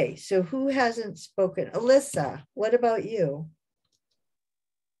 Okay, so who hasn't spoken? Alyssa, what about you?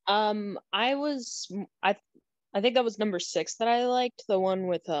 I think that was number 6 that I liked, the one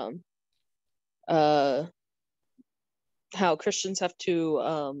with how Christians have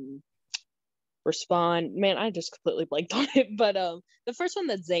to respond. Man, I just completely blanked on it. But the first one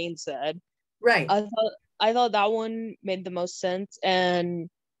that Zane said, Right. I thought that one made the most sense. And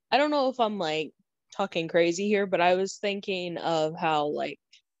I don't know if I'm like talking crazy here, but I was thinking of how like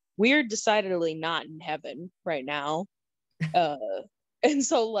we're decidedly not in heaven right now. And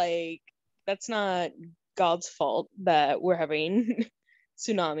so like that's not God's fault that we're having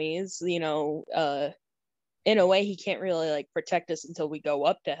tsunamis, you know. In a way, he can't really like protect us until we go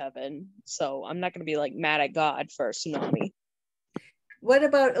up to heaven. So I'm not going to be like mad at God for a tsunami. What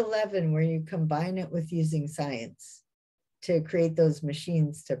about 11, where you combine it with using science to create those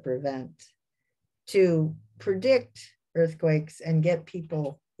machines to predict earthquakes and get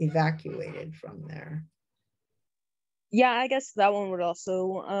people evacuated from there? Yeah, I guess that one would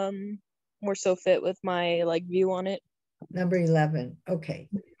also more so fit with my like view on it. Number 11. Okay.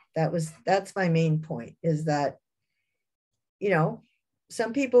 That's my main point, is that, you know,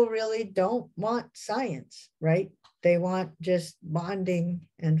 some people really don't want science, right? They want just bonding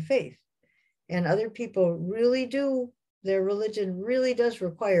and faith. And other people really do, their religion really does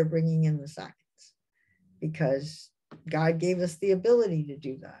require bringing in the science, because God gave us the ability to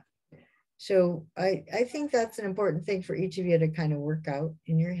do that. So I think that's an important thing for each of you to kind of work out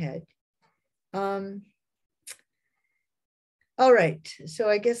in your head. All right, so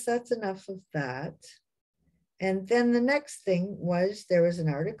I guess that's enough of that. And then the next thing was, there was an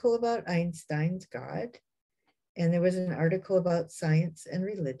article about Einstein's God, and there was an article about science and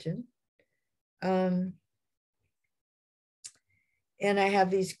religion. And I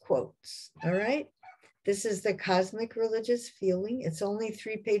have these quotes, all right? This is the cosmic religious feeling. It's only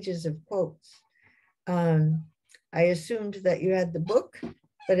 3 pages of quotes. I assumed that you had the book,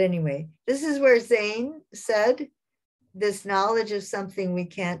 but anyway, this is where Zane said, this knowledge of something we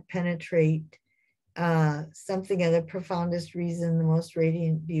can't penetrate, something of the profoundest reason, the most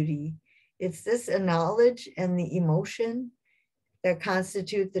radiant beauty. It's this knowledge and the emotion that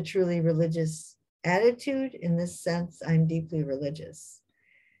constitute the truly religious attitude. In this sense, I'm deeply religious.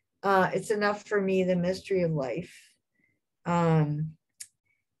 It's enough for me, the mystery of life. Okay,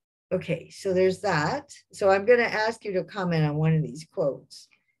 so there's that. So I'm going to ask you to comment on one of these quotes.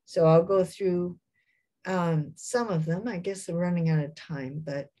 So I'll go through some of them. I guess I'm running out of time,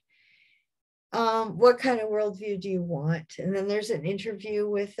 but What kind of worldview do you want? And then there's an interview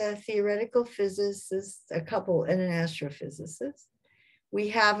with a theoretical physicist, a couple, and an astrophysicist. We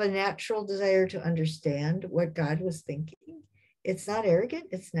have a natural desire to understand what God was thinking. It's not arrogant,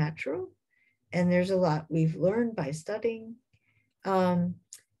 it's natural. And there's a lot we've learned by studying. And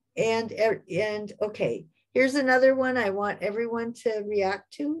okay, here's another one I want everyone to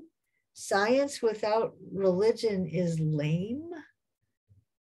react to. Science without religion is lame.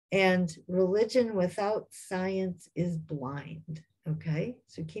 And religion without science is blind. Okay,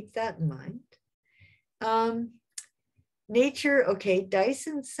 so keep that in mind. Nature, okay,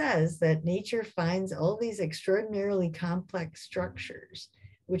 Dyson says that nature finds all these extraordinarily complex structures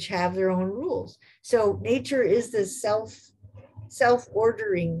which have their own rules. So nature is this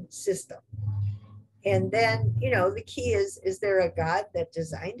self-ordering system. And then, the key is there a God that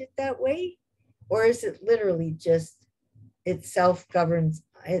designed it that way? Or is it literally just it self-governs,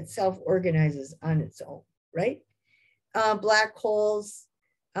 it self-organizes on its own, right? Black holes,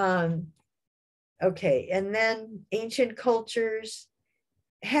 okay, and then ancient cultures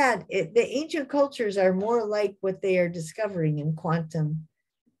the ancient cultures are more like what they are discovering in quantum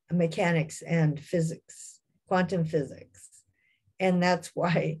mechanics and physics, quantum physics. And that's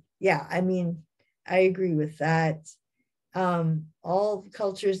why, yeah, I agree with that. All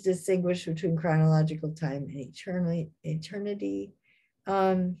cultures distinguish between chronological time and eternity.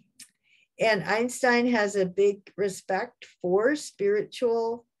 And Einstein has a big respect for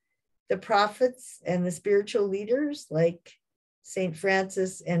the prophets and the spiritual leaders like Saint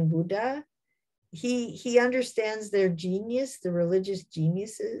Francis and Buddha. He understands their genius. The religious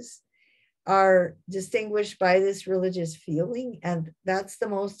geniuses are distinguished by this religious feeling, and that's the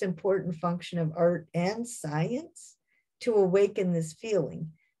most important function of art and science, to awaken this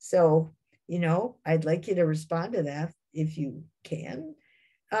feeling. So, I'd like you to respond to that if you can.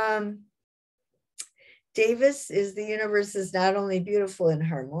 Davis is the universe is not only beautiful and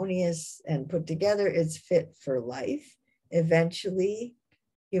harmonious and put together, it's fit for life. Eventually,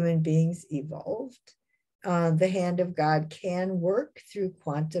 human beings evolved. The hand of God can work through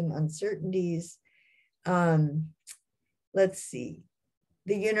quantum uncertainties. Let's see.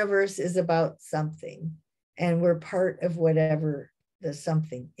 The universe is about something, and we're part of whatever the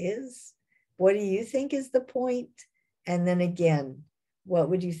something is. What do you think is the point? And then again, what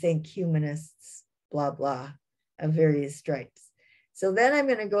would you think humanists, blah, blah, of various stripes? So then I'm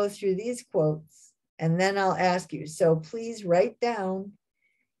going to go through these quotes, and then I'll ask you. So please write down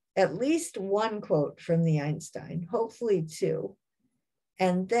at least one quote from the Einstein, hopefully two,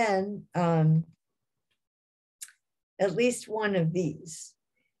 and then at least one of these.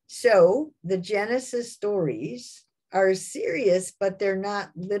 So the Genesis stories are serious, but they're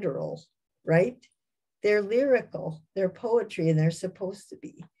not literal, right? They're lyrical, they're poetry, and they're supposed to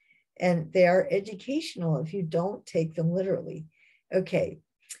be. And they are educational if you don't take them literally. Okay,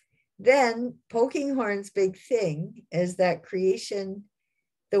 then Polkinghorne's big thing is that creation,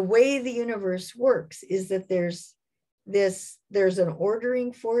 the way the universe works is that there's an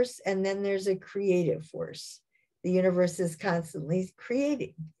ordering force, and then there's a creative force. The universe is constantly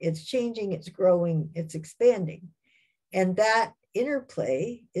creating, it's changing, it's growing, it's expanding. And that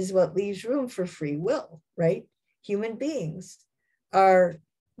interplay is what leaves room for free will, right? Human beings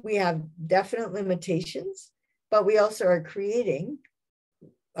we have definite limitations, but we also are creating.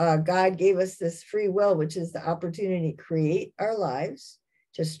 God gave us this free will, which is the opportunity to create our lives,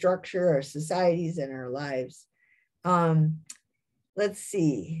 to structure our societies and our lives. Let's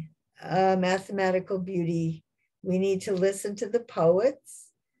see, mathematical beauty. We need to listen to the poets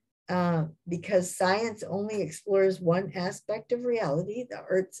because science only explores one aspect of reality. The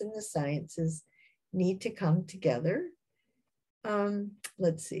arts and the sciences need to come together.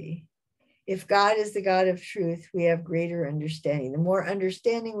 Let's see. If God is the God of truth, we have greater understanding. The more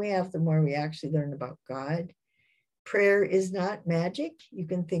understanding we have, the more we actually learn about God. Prayer is not magic. You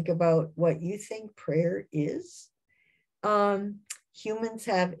can think about what you think prayer is. Humans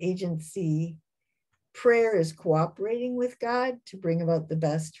have agency. Prayer is cooperating with God to bring about the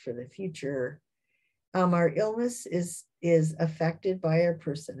best for the future. Our illness is affected by our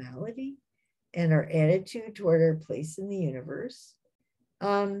personality and our attitude toward our place in the universe.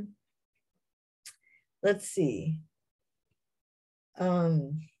 Let's see.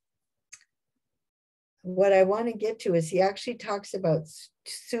 What I want to get to is he actually talks about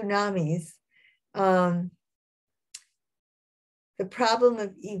tsunamis. The problem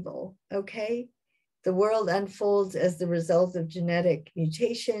of evil, okay? The world unfolds as the result of genetic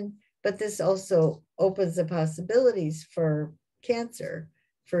mutation, but this also opens the possibilities for cancer,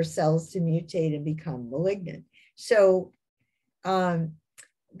 for cells to mutate and become malignant. So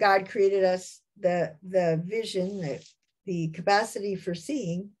God created us the vision, the capacity for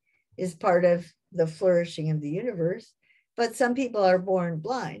seeing is part of the flourishing of the universe. But some people are born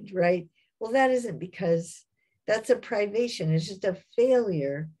blind, right? Well, that isn't because that's a privation. It's just a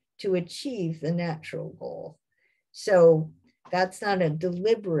failure to achieve the natural goal. So that's not a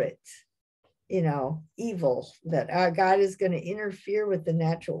deliberate, evil that God is going to interfere with the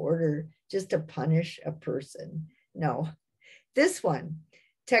natural order just to punish a person. No, this one,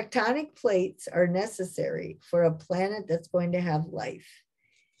 tectonic plates are necessary for a planet that's going to have life,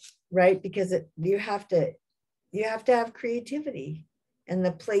 right? Because you have to have creativity, and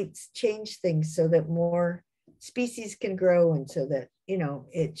the plates change things so that more species can grow, and so that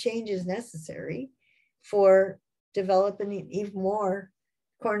change is necessary for developing even more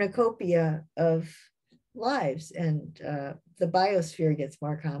cornucopia of lives, and the biosphere gets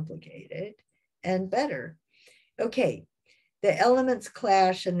more complicated and better. Okay, the elements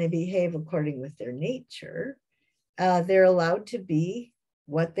clash and they behave according with their nature. They're allowed to be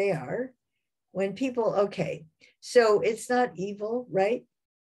what they are. When people, okay, so it's not evil, right?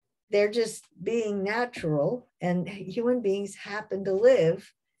 They're just being natural, and human beings happen to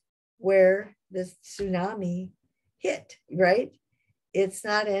live where the tsunami hit, right? It's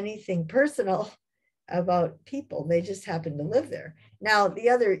not anything personal about people. They just happen to live there. Now, the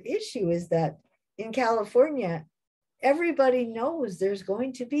other issue is that in California, everybody knows there's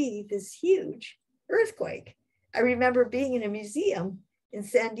going to be this huge earthquake. I remember being in a museum in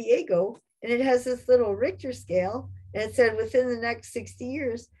San Diego, and it has this little Richter scale, and it said within the next 60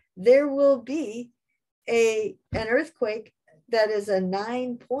 years, there will be an earthquake that is a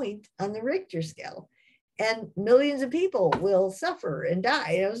 9 point on the Richter scale, and millions of people will suffer and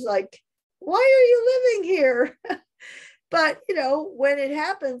die. And I was like, why are you living here? But, when it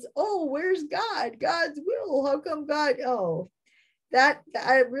happens, oh, where's God? God's will. How come God? Oh, that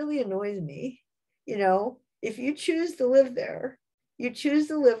really annoys me. If you choose to live there, you choose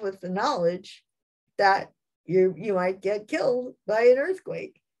to live with the knowledge that you might get killed by an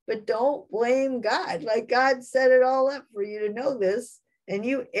earthquake, but don't blame God. Like, God set it all up for you to know this, and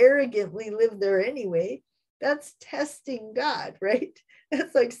you arrogantly live there anyway. That's testing God, right?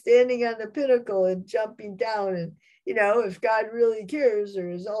 That's like standing on the pinnacle and jumping down. And, if God really cares or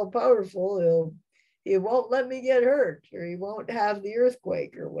is all powerful, he won't let me get hurt, or he won't have the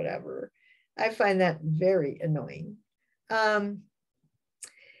earthquake or whatever. I find that very annoying. A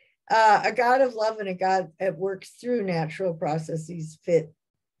God of love and a God that works through natural processes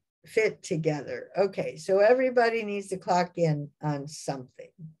fit together. Okay, so everybody needs to clock in on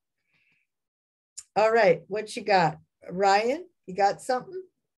something. All right, what you got? Ryan, you got something?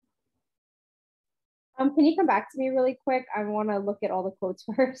 Can you come back to me really quick? I want to look at all the quotes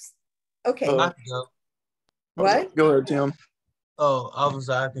first. Okay. What? Go ahead, Tim. Oh, I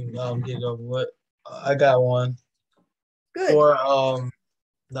can get it over with. I got one. Good. For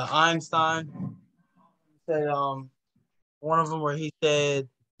the Einstein, said one of them where he said,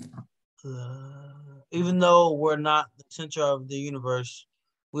 even though we're not the center of the universe,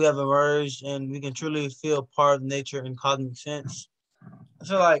 we have emerged and we can truly feel part of nature in cosmic sense. I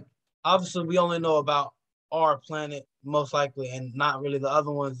feel like obviously we only know about our planet most likely, and not really the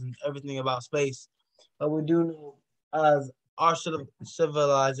other ones and everything about space. But we do know as our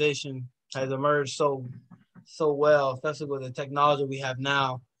civilization has emerged so well, especially with the technology we have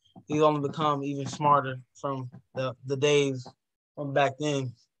now, we've only become even smarter from the days from back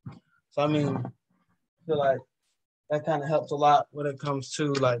then. So I mean, I feel like that kind of helps a lot when it comes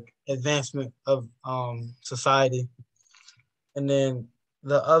to like advancement of society. And then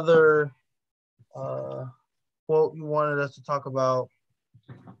the other quote you wanted us to talk about,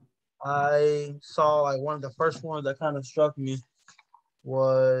 I saw like one of the first ones that kind of struck me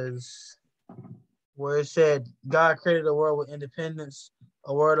was where it said God created a world with independence,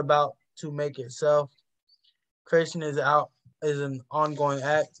 a world about to make itself. Creation is an ongoing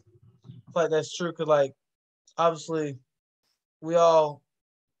act. I feel like that's true because like obviously we all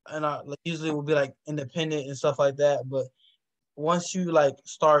and like, usually will be like independent and stuff like that, but once you like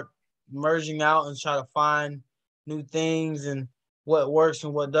start merging out and try to find new things and what works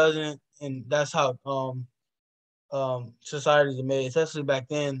and what doesn't, and that's how societies are made, especially back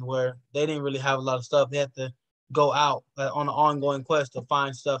then where they didn't really have a lot of stuff. They had to go out on an ongoing quest to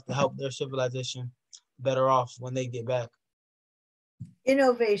find stuff to help their civilization better off when they get back.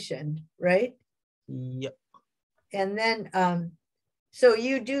 Innovation, right? Yep. And then so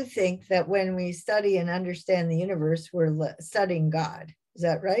you do think that when we study and understand the universe, we're studying God. Is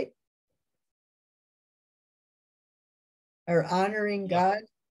that right? Or honoring God?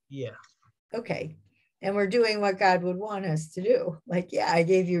 Yeah. Okay. and we're doing what God would want us to do. Like, yeah, I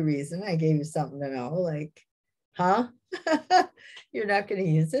gave you reason. I gave you something to know. Like, huh? You're not going to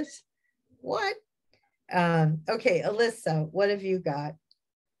use it? What? Okay, Alyssa, what have you got?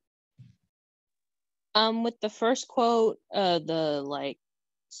 With the first quote, the like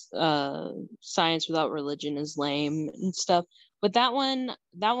science without religion is lame and stuff. But that one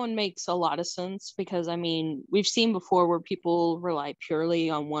makes a lot of sense, because I mean, we've seen before where people rely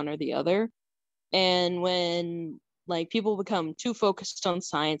purely on one or the other. And when like people become too focused on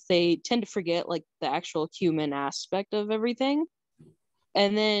science, they tend to forget like the actual human aspect of everything.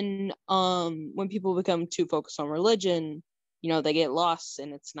 And then when people become too focused on religion, they get lost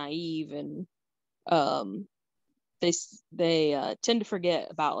and it's naive, and um they tend to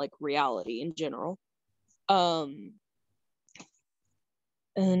forget about like reality in general.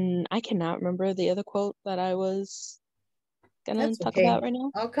 And I cannot remember the other quote that I was gonna talk about right now.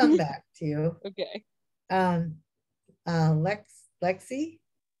 I'll come back to you. Okay. Lexi?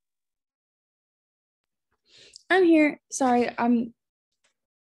 I'm here. Sorry,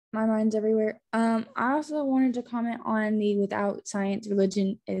 my mind's everywhere. I also wanted to comment on the without science,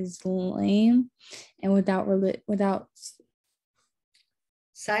 religion is lame, and without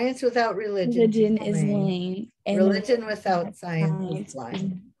Science without religion is lame. And religion without science is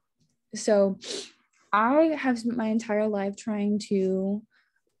blind. So I have spent my entire life trying to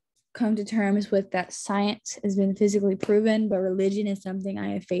come to terms with that science has been physically proven, but religion is something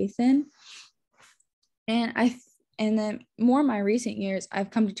I have faith in. And then more in my recent years,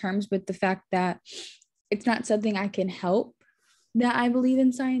 I've come to terms with the fact that it's not something I can help that I believe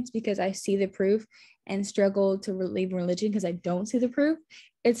in science, because I see the proof, and struggle to believe in religion because I don't see the proof.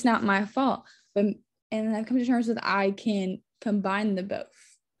 It's not my fault. And I've come to terms with I can combine the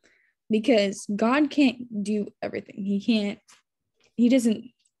both, because God can't do everything. He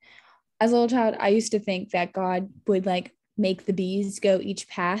doesn't. As a little child, I used to think that God would like make the bees go each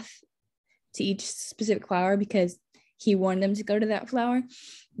path to each specific flower because he wanted them to go to that flower.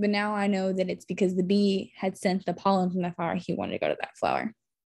 But now I know that it's because the bee had sent the pollen from the flower. He wanted to go to that flower.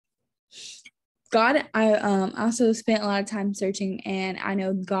 God, I also spent a lot of time searching, and I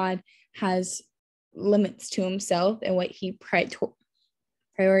know God has limits to himself and what he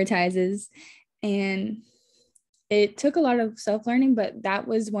prioritizes. And it took a lot of self-learning, but that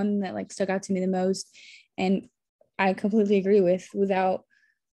was one that like stuck out to me the most. And I completely agree with without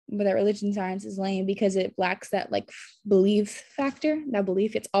religion, science is lame, because it lacks that like belief factor. That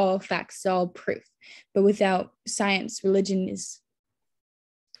belief, it's all facts, it's all proof. But without science, religion is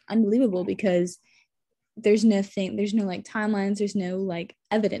unbelievable, because there's no like timelines, there's no like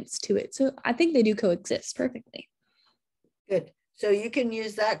evidence to it. So I think they do coexist perfectly. Good. So you can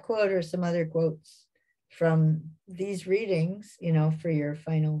use that quote or some other quotes from these readings, for your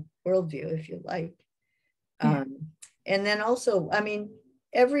final worldview, if you like. And then also, I mean,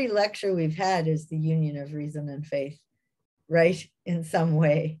 every lecture we've had is the union of reason and faith, right? In some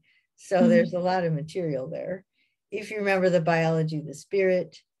way. So there's a lot of material there. If you remember the biology of the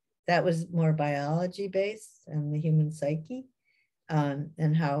spirit, that was more biology based, and the human psyche,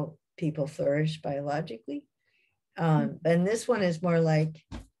 and how people flourish biologically. And this one is more like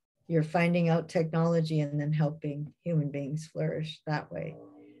you're finding out technology and then helping human beings flourish that way.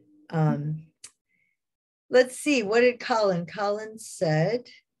 Let's see, what did Colin said,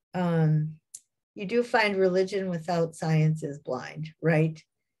 you do find religion without science is blind, right?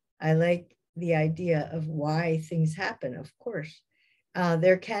 I like the idea of why things happen, of course.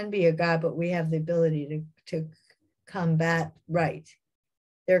 There can be a God, but we have the ability to combat, right?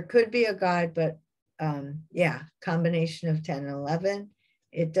 There could be a God, but combination of 10 and 11.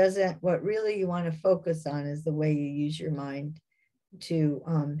 It doesn't, what really you want to focus on is the way you use your mind to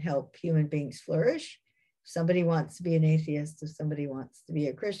help human beings flourish. If somebody wants to be an atheist, if somebody wants to be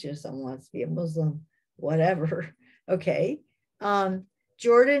a Christian, if someone wants to be a Muslim, whatever. Okay.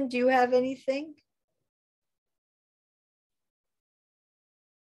 Jordan, do you have anything?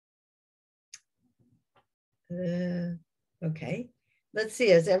 Okay. Let's see.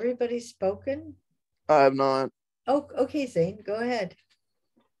 Has everybody spoken? I have not. Oh, okay, Zane, go ahead.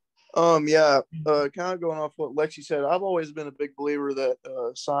 Kind of going off what Lexi said, I've always been a big believer that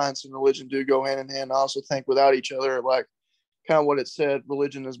science and religion do go hand in hand. I also think without each other, like kind of what it said,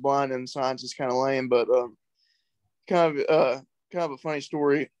 religion is blind and science is kind of lame. But kind of a funny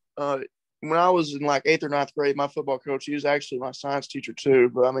story. When I was in like 8th or 9th grade, my football coach, he was actually my science teacher too.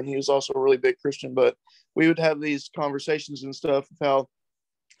 But I mean, he was also a really big Christian. But we would have these conversations and stuff of how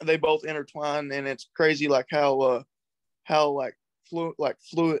they both intertwine, and it's crazy like how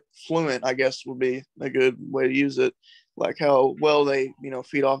fluent, I guess would be a good way to use it, like how well they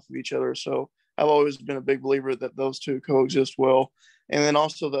feed off of each other. So I've always been a big believer that those two coexist well. And then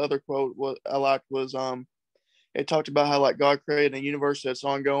also the other quote what I liked was it talked about how like God created a universe that's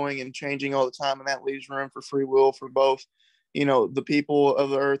ongoing and changing all the time, and that leaves room for free will for both, you know, the people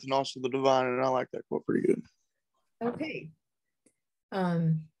of the earth and also the divine. And I like that quote pretty good. Okay.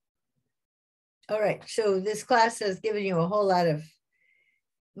 All right. So this class has given you a whole lot of,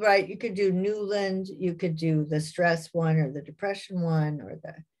 right? You could do Newland, you could do the stress one or the depression one or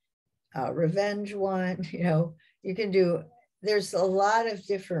the revenge one, you know, you can do, there's a lot of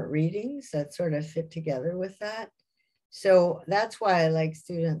different readings that sort of fit together with that. So that's why I like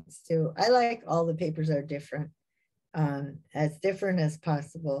students to, I like all the papers are different, as different as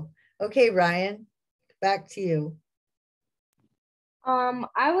possible. Okay, Ryan, back to you.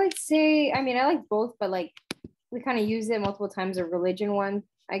 I would say, I mean, I like both, but like we kind of use it multiple times. A religion one,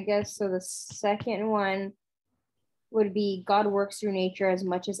 I guess. So the second one would be God works through nature as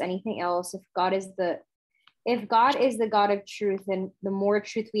much as anything else. If God is the God of truth, and the more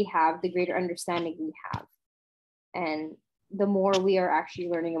truth we have, the greater understanding we have, and the more we are actually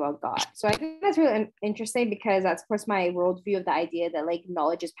learning about God. So I think that's really interesting because that supports my worldview of the idea that like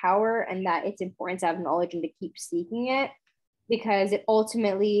knowledge is power, and that it's important to have knowledge and to keep seeking it, because it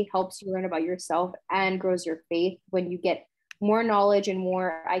ultimately helps you learn about yourself and grows your faith when you get more knowledge and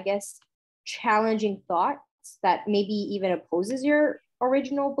more, I guess, challenging thoughts that maybe even opposes your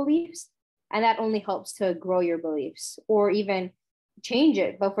original beliefs. And that only helps to grow your beliefs or even change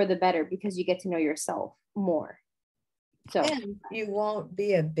it, but for the better, because you get to know yourself more. So and you won't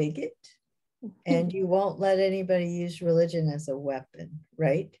be a bigot, and you won't let anybody use religion as a weapon,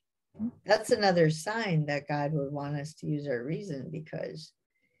 right? That's another sign that God would want us to use our reason, because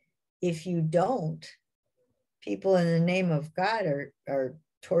if you don't, people in the name of God are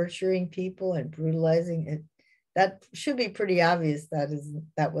torturing people and brutalizing it. That should be pretty obvious. That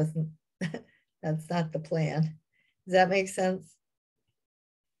wasn't, that's not the plan. Does that make sense?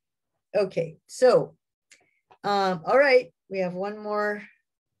 Okay, so, all right, we have one more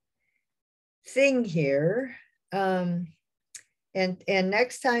thing here. And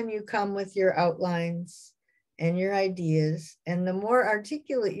next time you come with your outlines and your ideas, and the more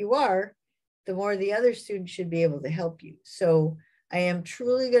articulate you are, the more the other students should be able to help you. So I am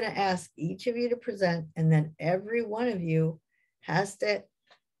truly going to ask each of you to present, and then every one of you has to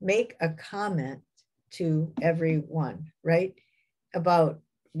make a comment to everyone, right? About,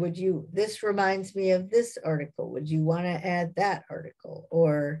 would you, this reminds me of this article. Would you want to add that article,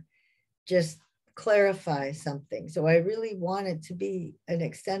 or just clarify something? So I really want it to be an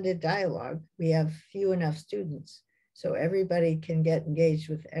extended dialogue. We have few enough students, so everybody can get engaged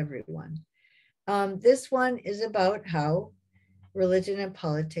with everyone. This one is about how religion and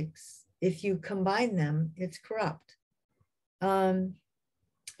politics, if you combine them, it's corrupt.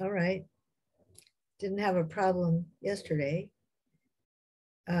 All right. Didn't have a problem yesterday.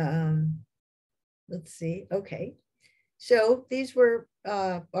 Let's see. Okay. So these were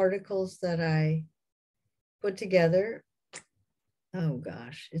articles that I put together. Oh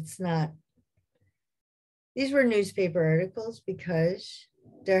gosh, it's not. These were newspaper articles because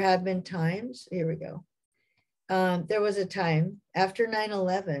there have been times, here we go. There was a time after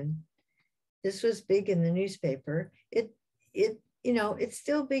 9/11, this was big in the newspaper. It you know, it's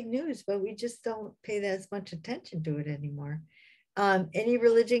still big news, but we just don't pay that as much attention to it anymore. Any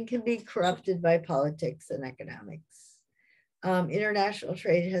religion can be corrupted by politics and economics. International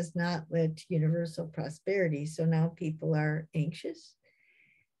trade has not led to universal prosperity, so now people are anxious.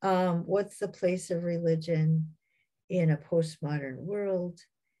 What's the place of religion in a postmodern world?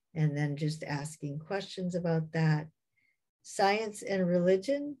 And then just asking questions about that. Science and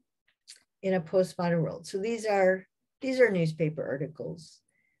religion in a postmodern world. So these are newspaper articles.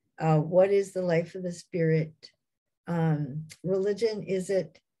 What is the life of the spirit? Religion, is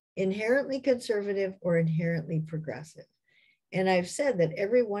it inherently conservative or inherently progressive? And I've said that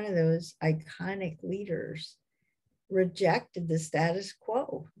every one of those iconic leaders rejected the status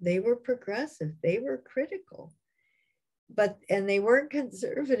quo. They were progressive, they were critical, and they weren't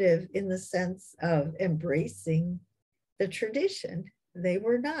conservative in the sense of embracing the tradition. They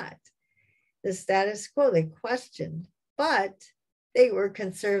were not. The status quo, they questioned, but they were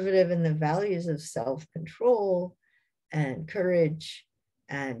conservative in the values of self-control and courage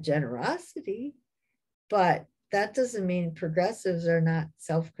and generosity. But that doesn't mean progressives are not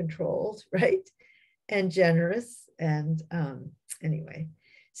self-controlled, right? And generous. And anyway,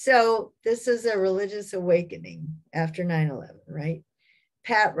 so this is a religious awakening after 9/11, right?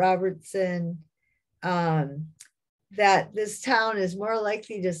 Pat Robertson, that this town is more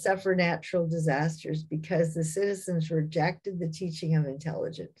likely to suffer natural disasters because the citizens rejected the teaching of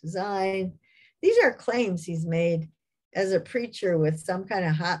intelligent design. these are claims he's made as a preacher with some kind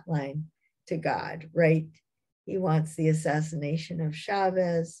of hotline to God, right? He wants the assassination of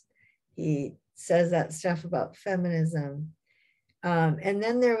Chavez. He says that stuff about feminism. And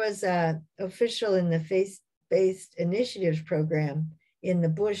then there was an official in the faith-based initiatives program in the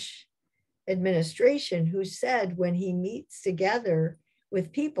Bush administration who said when he meets together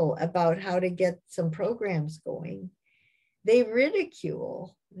with people about how to get some programs going, they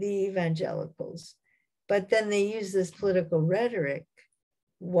ridicule the evangelicals, but then they use this political rhetoric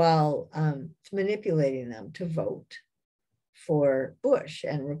while manipulating them to vote for Bush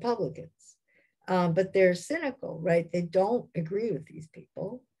and Republicans. But they're cynical, right? They don't agree with these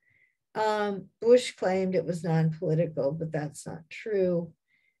people. Bush claimed it was non-political, but that's not true.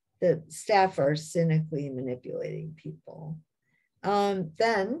 The staff are cynically manipulating people.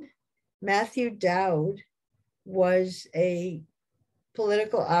 Then Matthew Dowd was a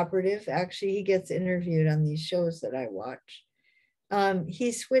political operative. Actually, he gets interviewed on these shows that I watch.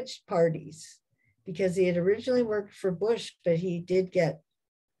 He switched parties because he had originally worked for Bush, but he did get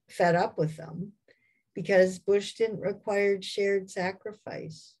fed up with them because Bush didn't require shared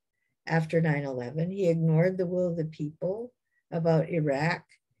sacrifice after 9/11. He ignored the will of the people about Iraq.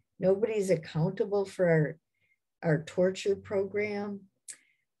 Nobody's accountable for our torture program.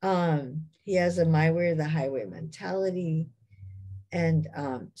 He has a my way or the highway mentality. And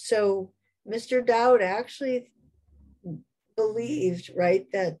so Mr. Dowd actually believed, right,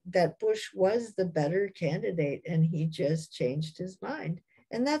 that Bush was the better candidate, and he just changed his mind.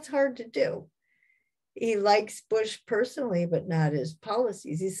 And that's hard to do. He likes Bush personally, but not his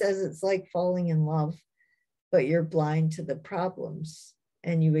policies. He says it's like falling in love, but you're blind to the problems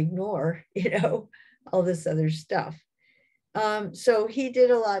and you ignore, all this other stuff. So he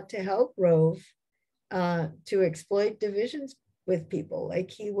did a lot to help Rove to exploit divisions with people.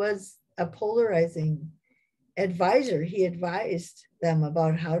 Like, he was a polarizing advisor. He advised them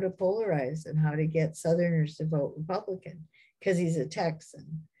about how to polarize and how to get Southerners to vote Republican because he's a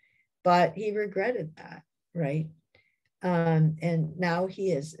Texan. But he regretted that, right? And now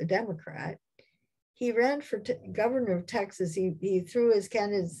he is a Democrat. He ran for governor of Texas. He threw his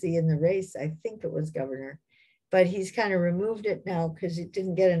candidacy in the race. I think it was governor, but he's kind of removed it now because it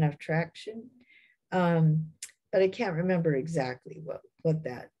didn't get enough traction. But I can't remember exactly what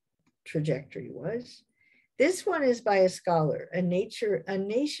that trajectory was. This one is by a scholar. A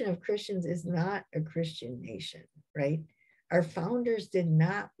nation of Christians is not a Christian nation, right? Our founders did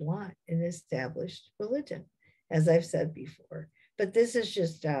not want an established religion, as I've said before. But this is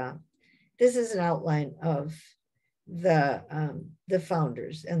just this is an outline of the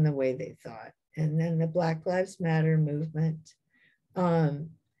founders and the way they thought. And then the Black Lives Matter movement.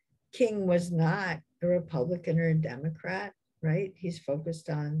 King was not a Republican or a Democrat, right? He's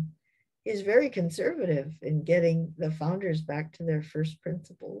very conservative in getting the founders back to their first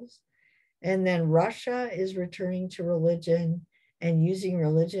principles. And then Russia is returning to religion and using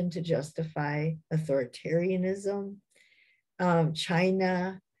religion to justify authoritarianism.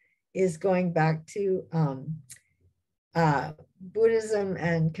 China is going back to Buddhism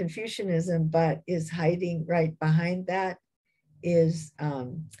and Confucianism, but is hiding right behind that is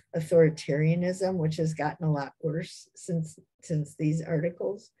authoritarianism, which has gotten a lot worse since these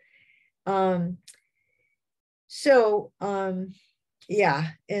articles. Yeah,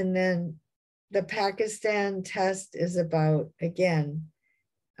 and then the Pakistan test is about, again,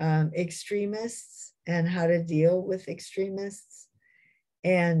 extremists and how to deal with extremists.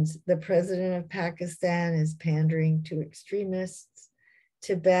 And the president of Pakistan is pandering to extremists.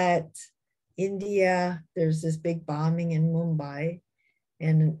 Tibet, India, there's this big bombing in Mumbai.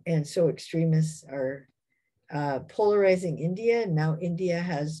 And so extremists are polarizing India. Now India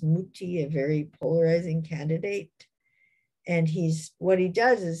has Modi, a very polarizing candidate. And what he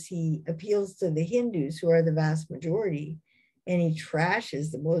does is he appeals to the Hindus, who are the vast majority, and he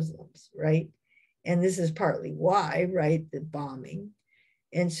trashes the Muslims, right? And this is partly why, right, the bombing.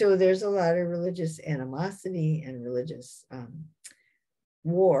 And so there's a lot of religious animosity and religious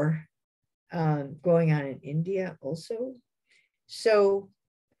war going on in India also. So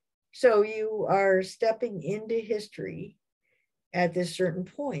you are stepping into history at this certain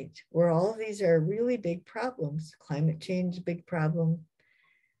point where all of these are really big problems. Climate change, big problem.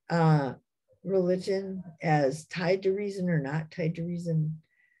 Religion as tied to reason or not tied to reason.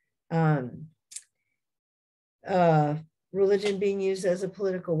 Religion being used as a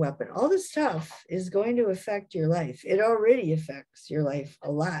political weapon. All this stuff is going to affect your life. It already affects your life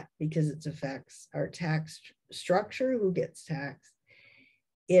a lot because it affects our tax structure, who gets taxed.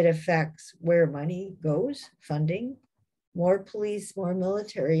 It affects where money goes, funding. more police, more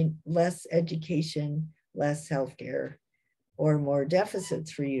military, less education, less healthcare, or more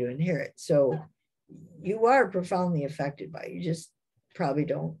deficits for you to inherit. So you are profoundly affected by it. You just probably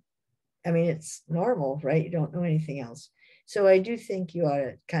don't. I mean, it's normal, right? You don't know anything else. So I do think you ought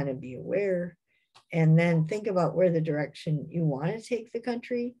to kind of be aware and then think about where the direction you want to take the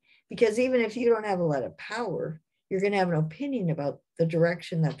country. Because even if you don't have a lot of power, you're going to have an opinion about the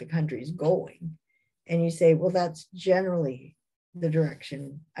direction that the country is going. And you say, well, that's generally the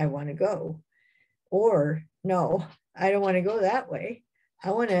direction I want to go. Or no, I don't want to go that way.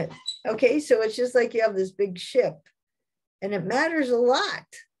 I want to, okay, so it's just like you have this big ship and it matters a lot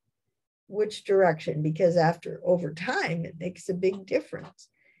which direction, because over time, it makes a big difference.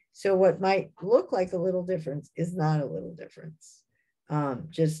 So what might look like a little difference is not a little difference.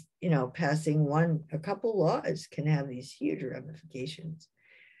 Just, passing a couple laws can have these huge ramifications.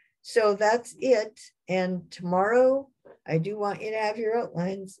 So that's it. And tomorrow, I do want you to have your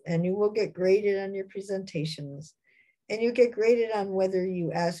outlines and you will get graded on your presentations. And you get graded on whether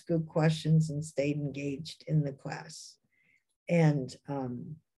you ask good questions and stayed engaged in the class. And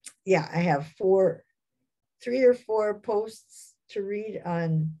yeah, I have 3 or 4 posts to read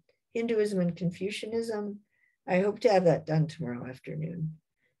on Hinduism and Confucianism. I hope to have that done tomorrow afternoon.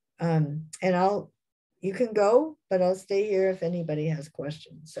 And you can go, but I'll stay here if anybody has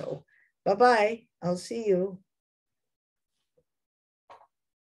questions. So bye-bye. I'll see you.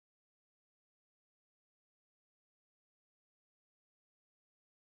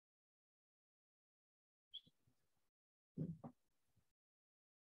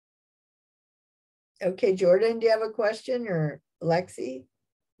 Okay, Jordan, do you have a question, or Lexi?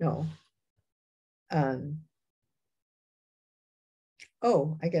 No.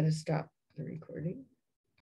 Oh, I got to stop the recording.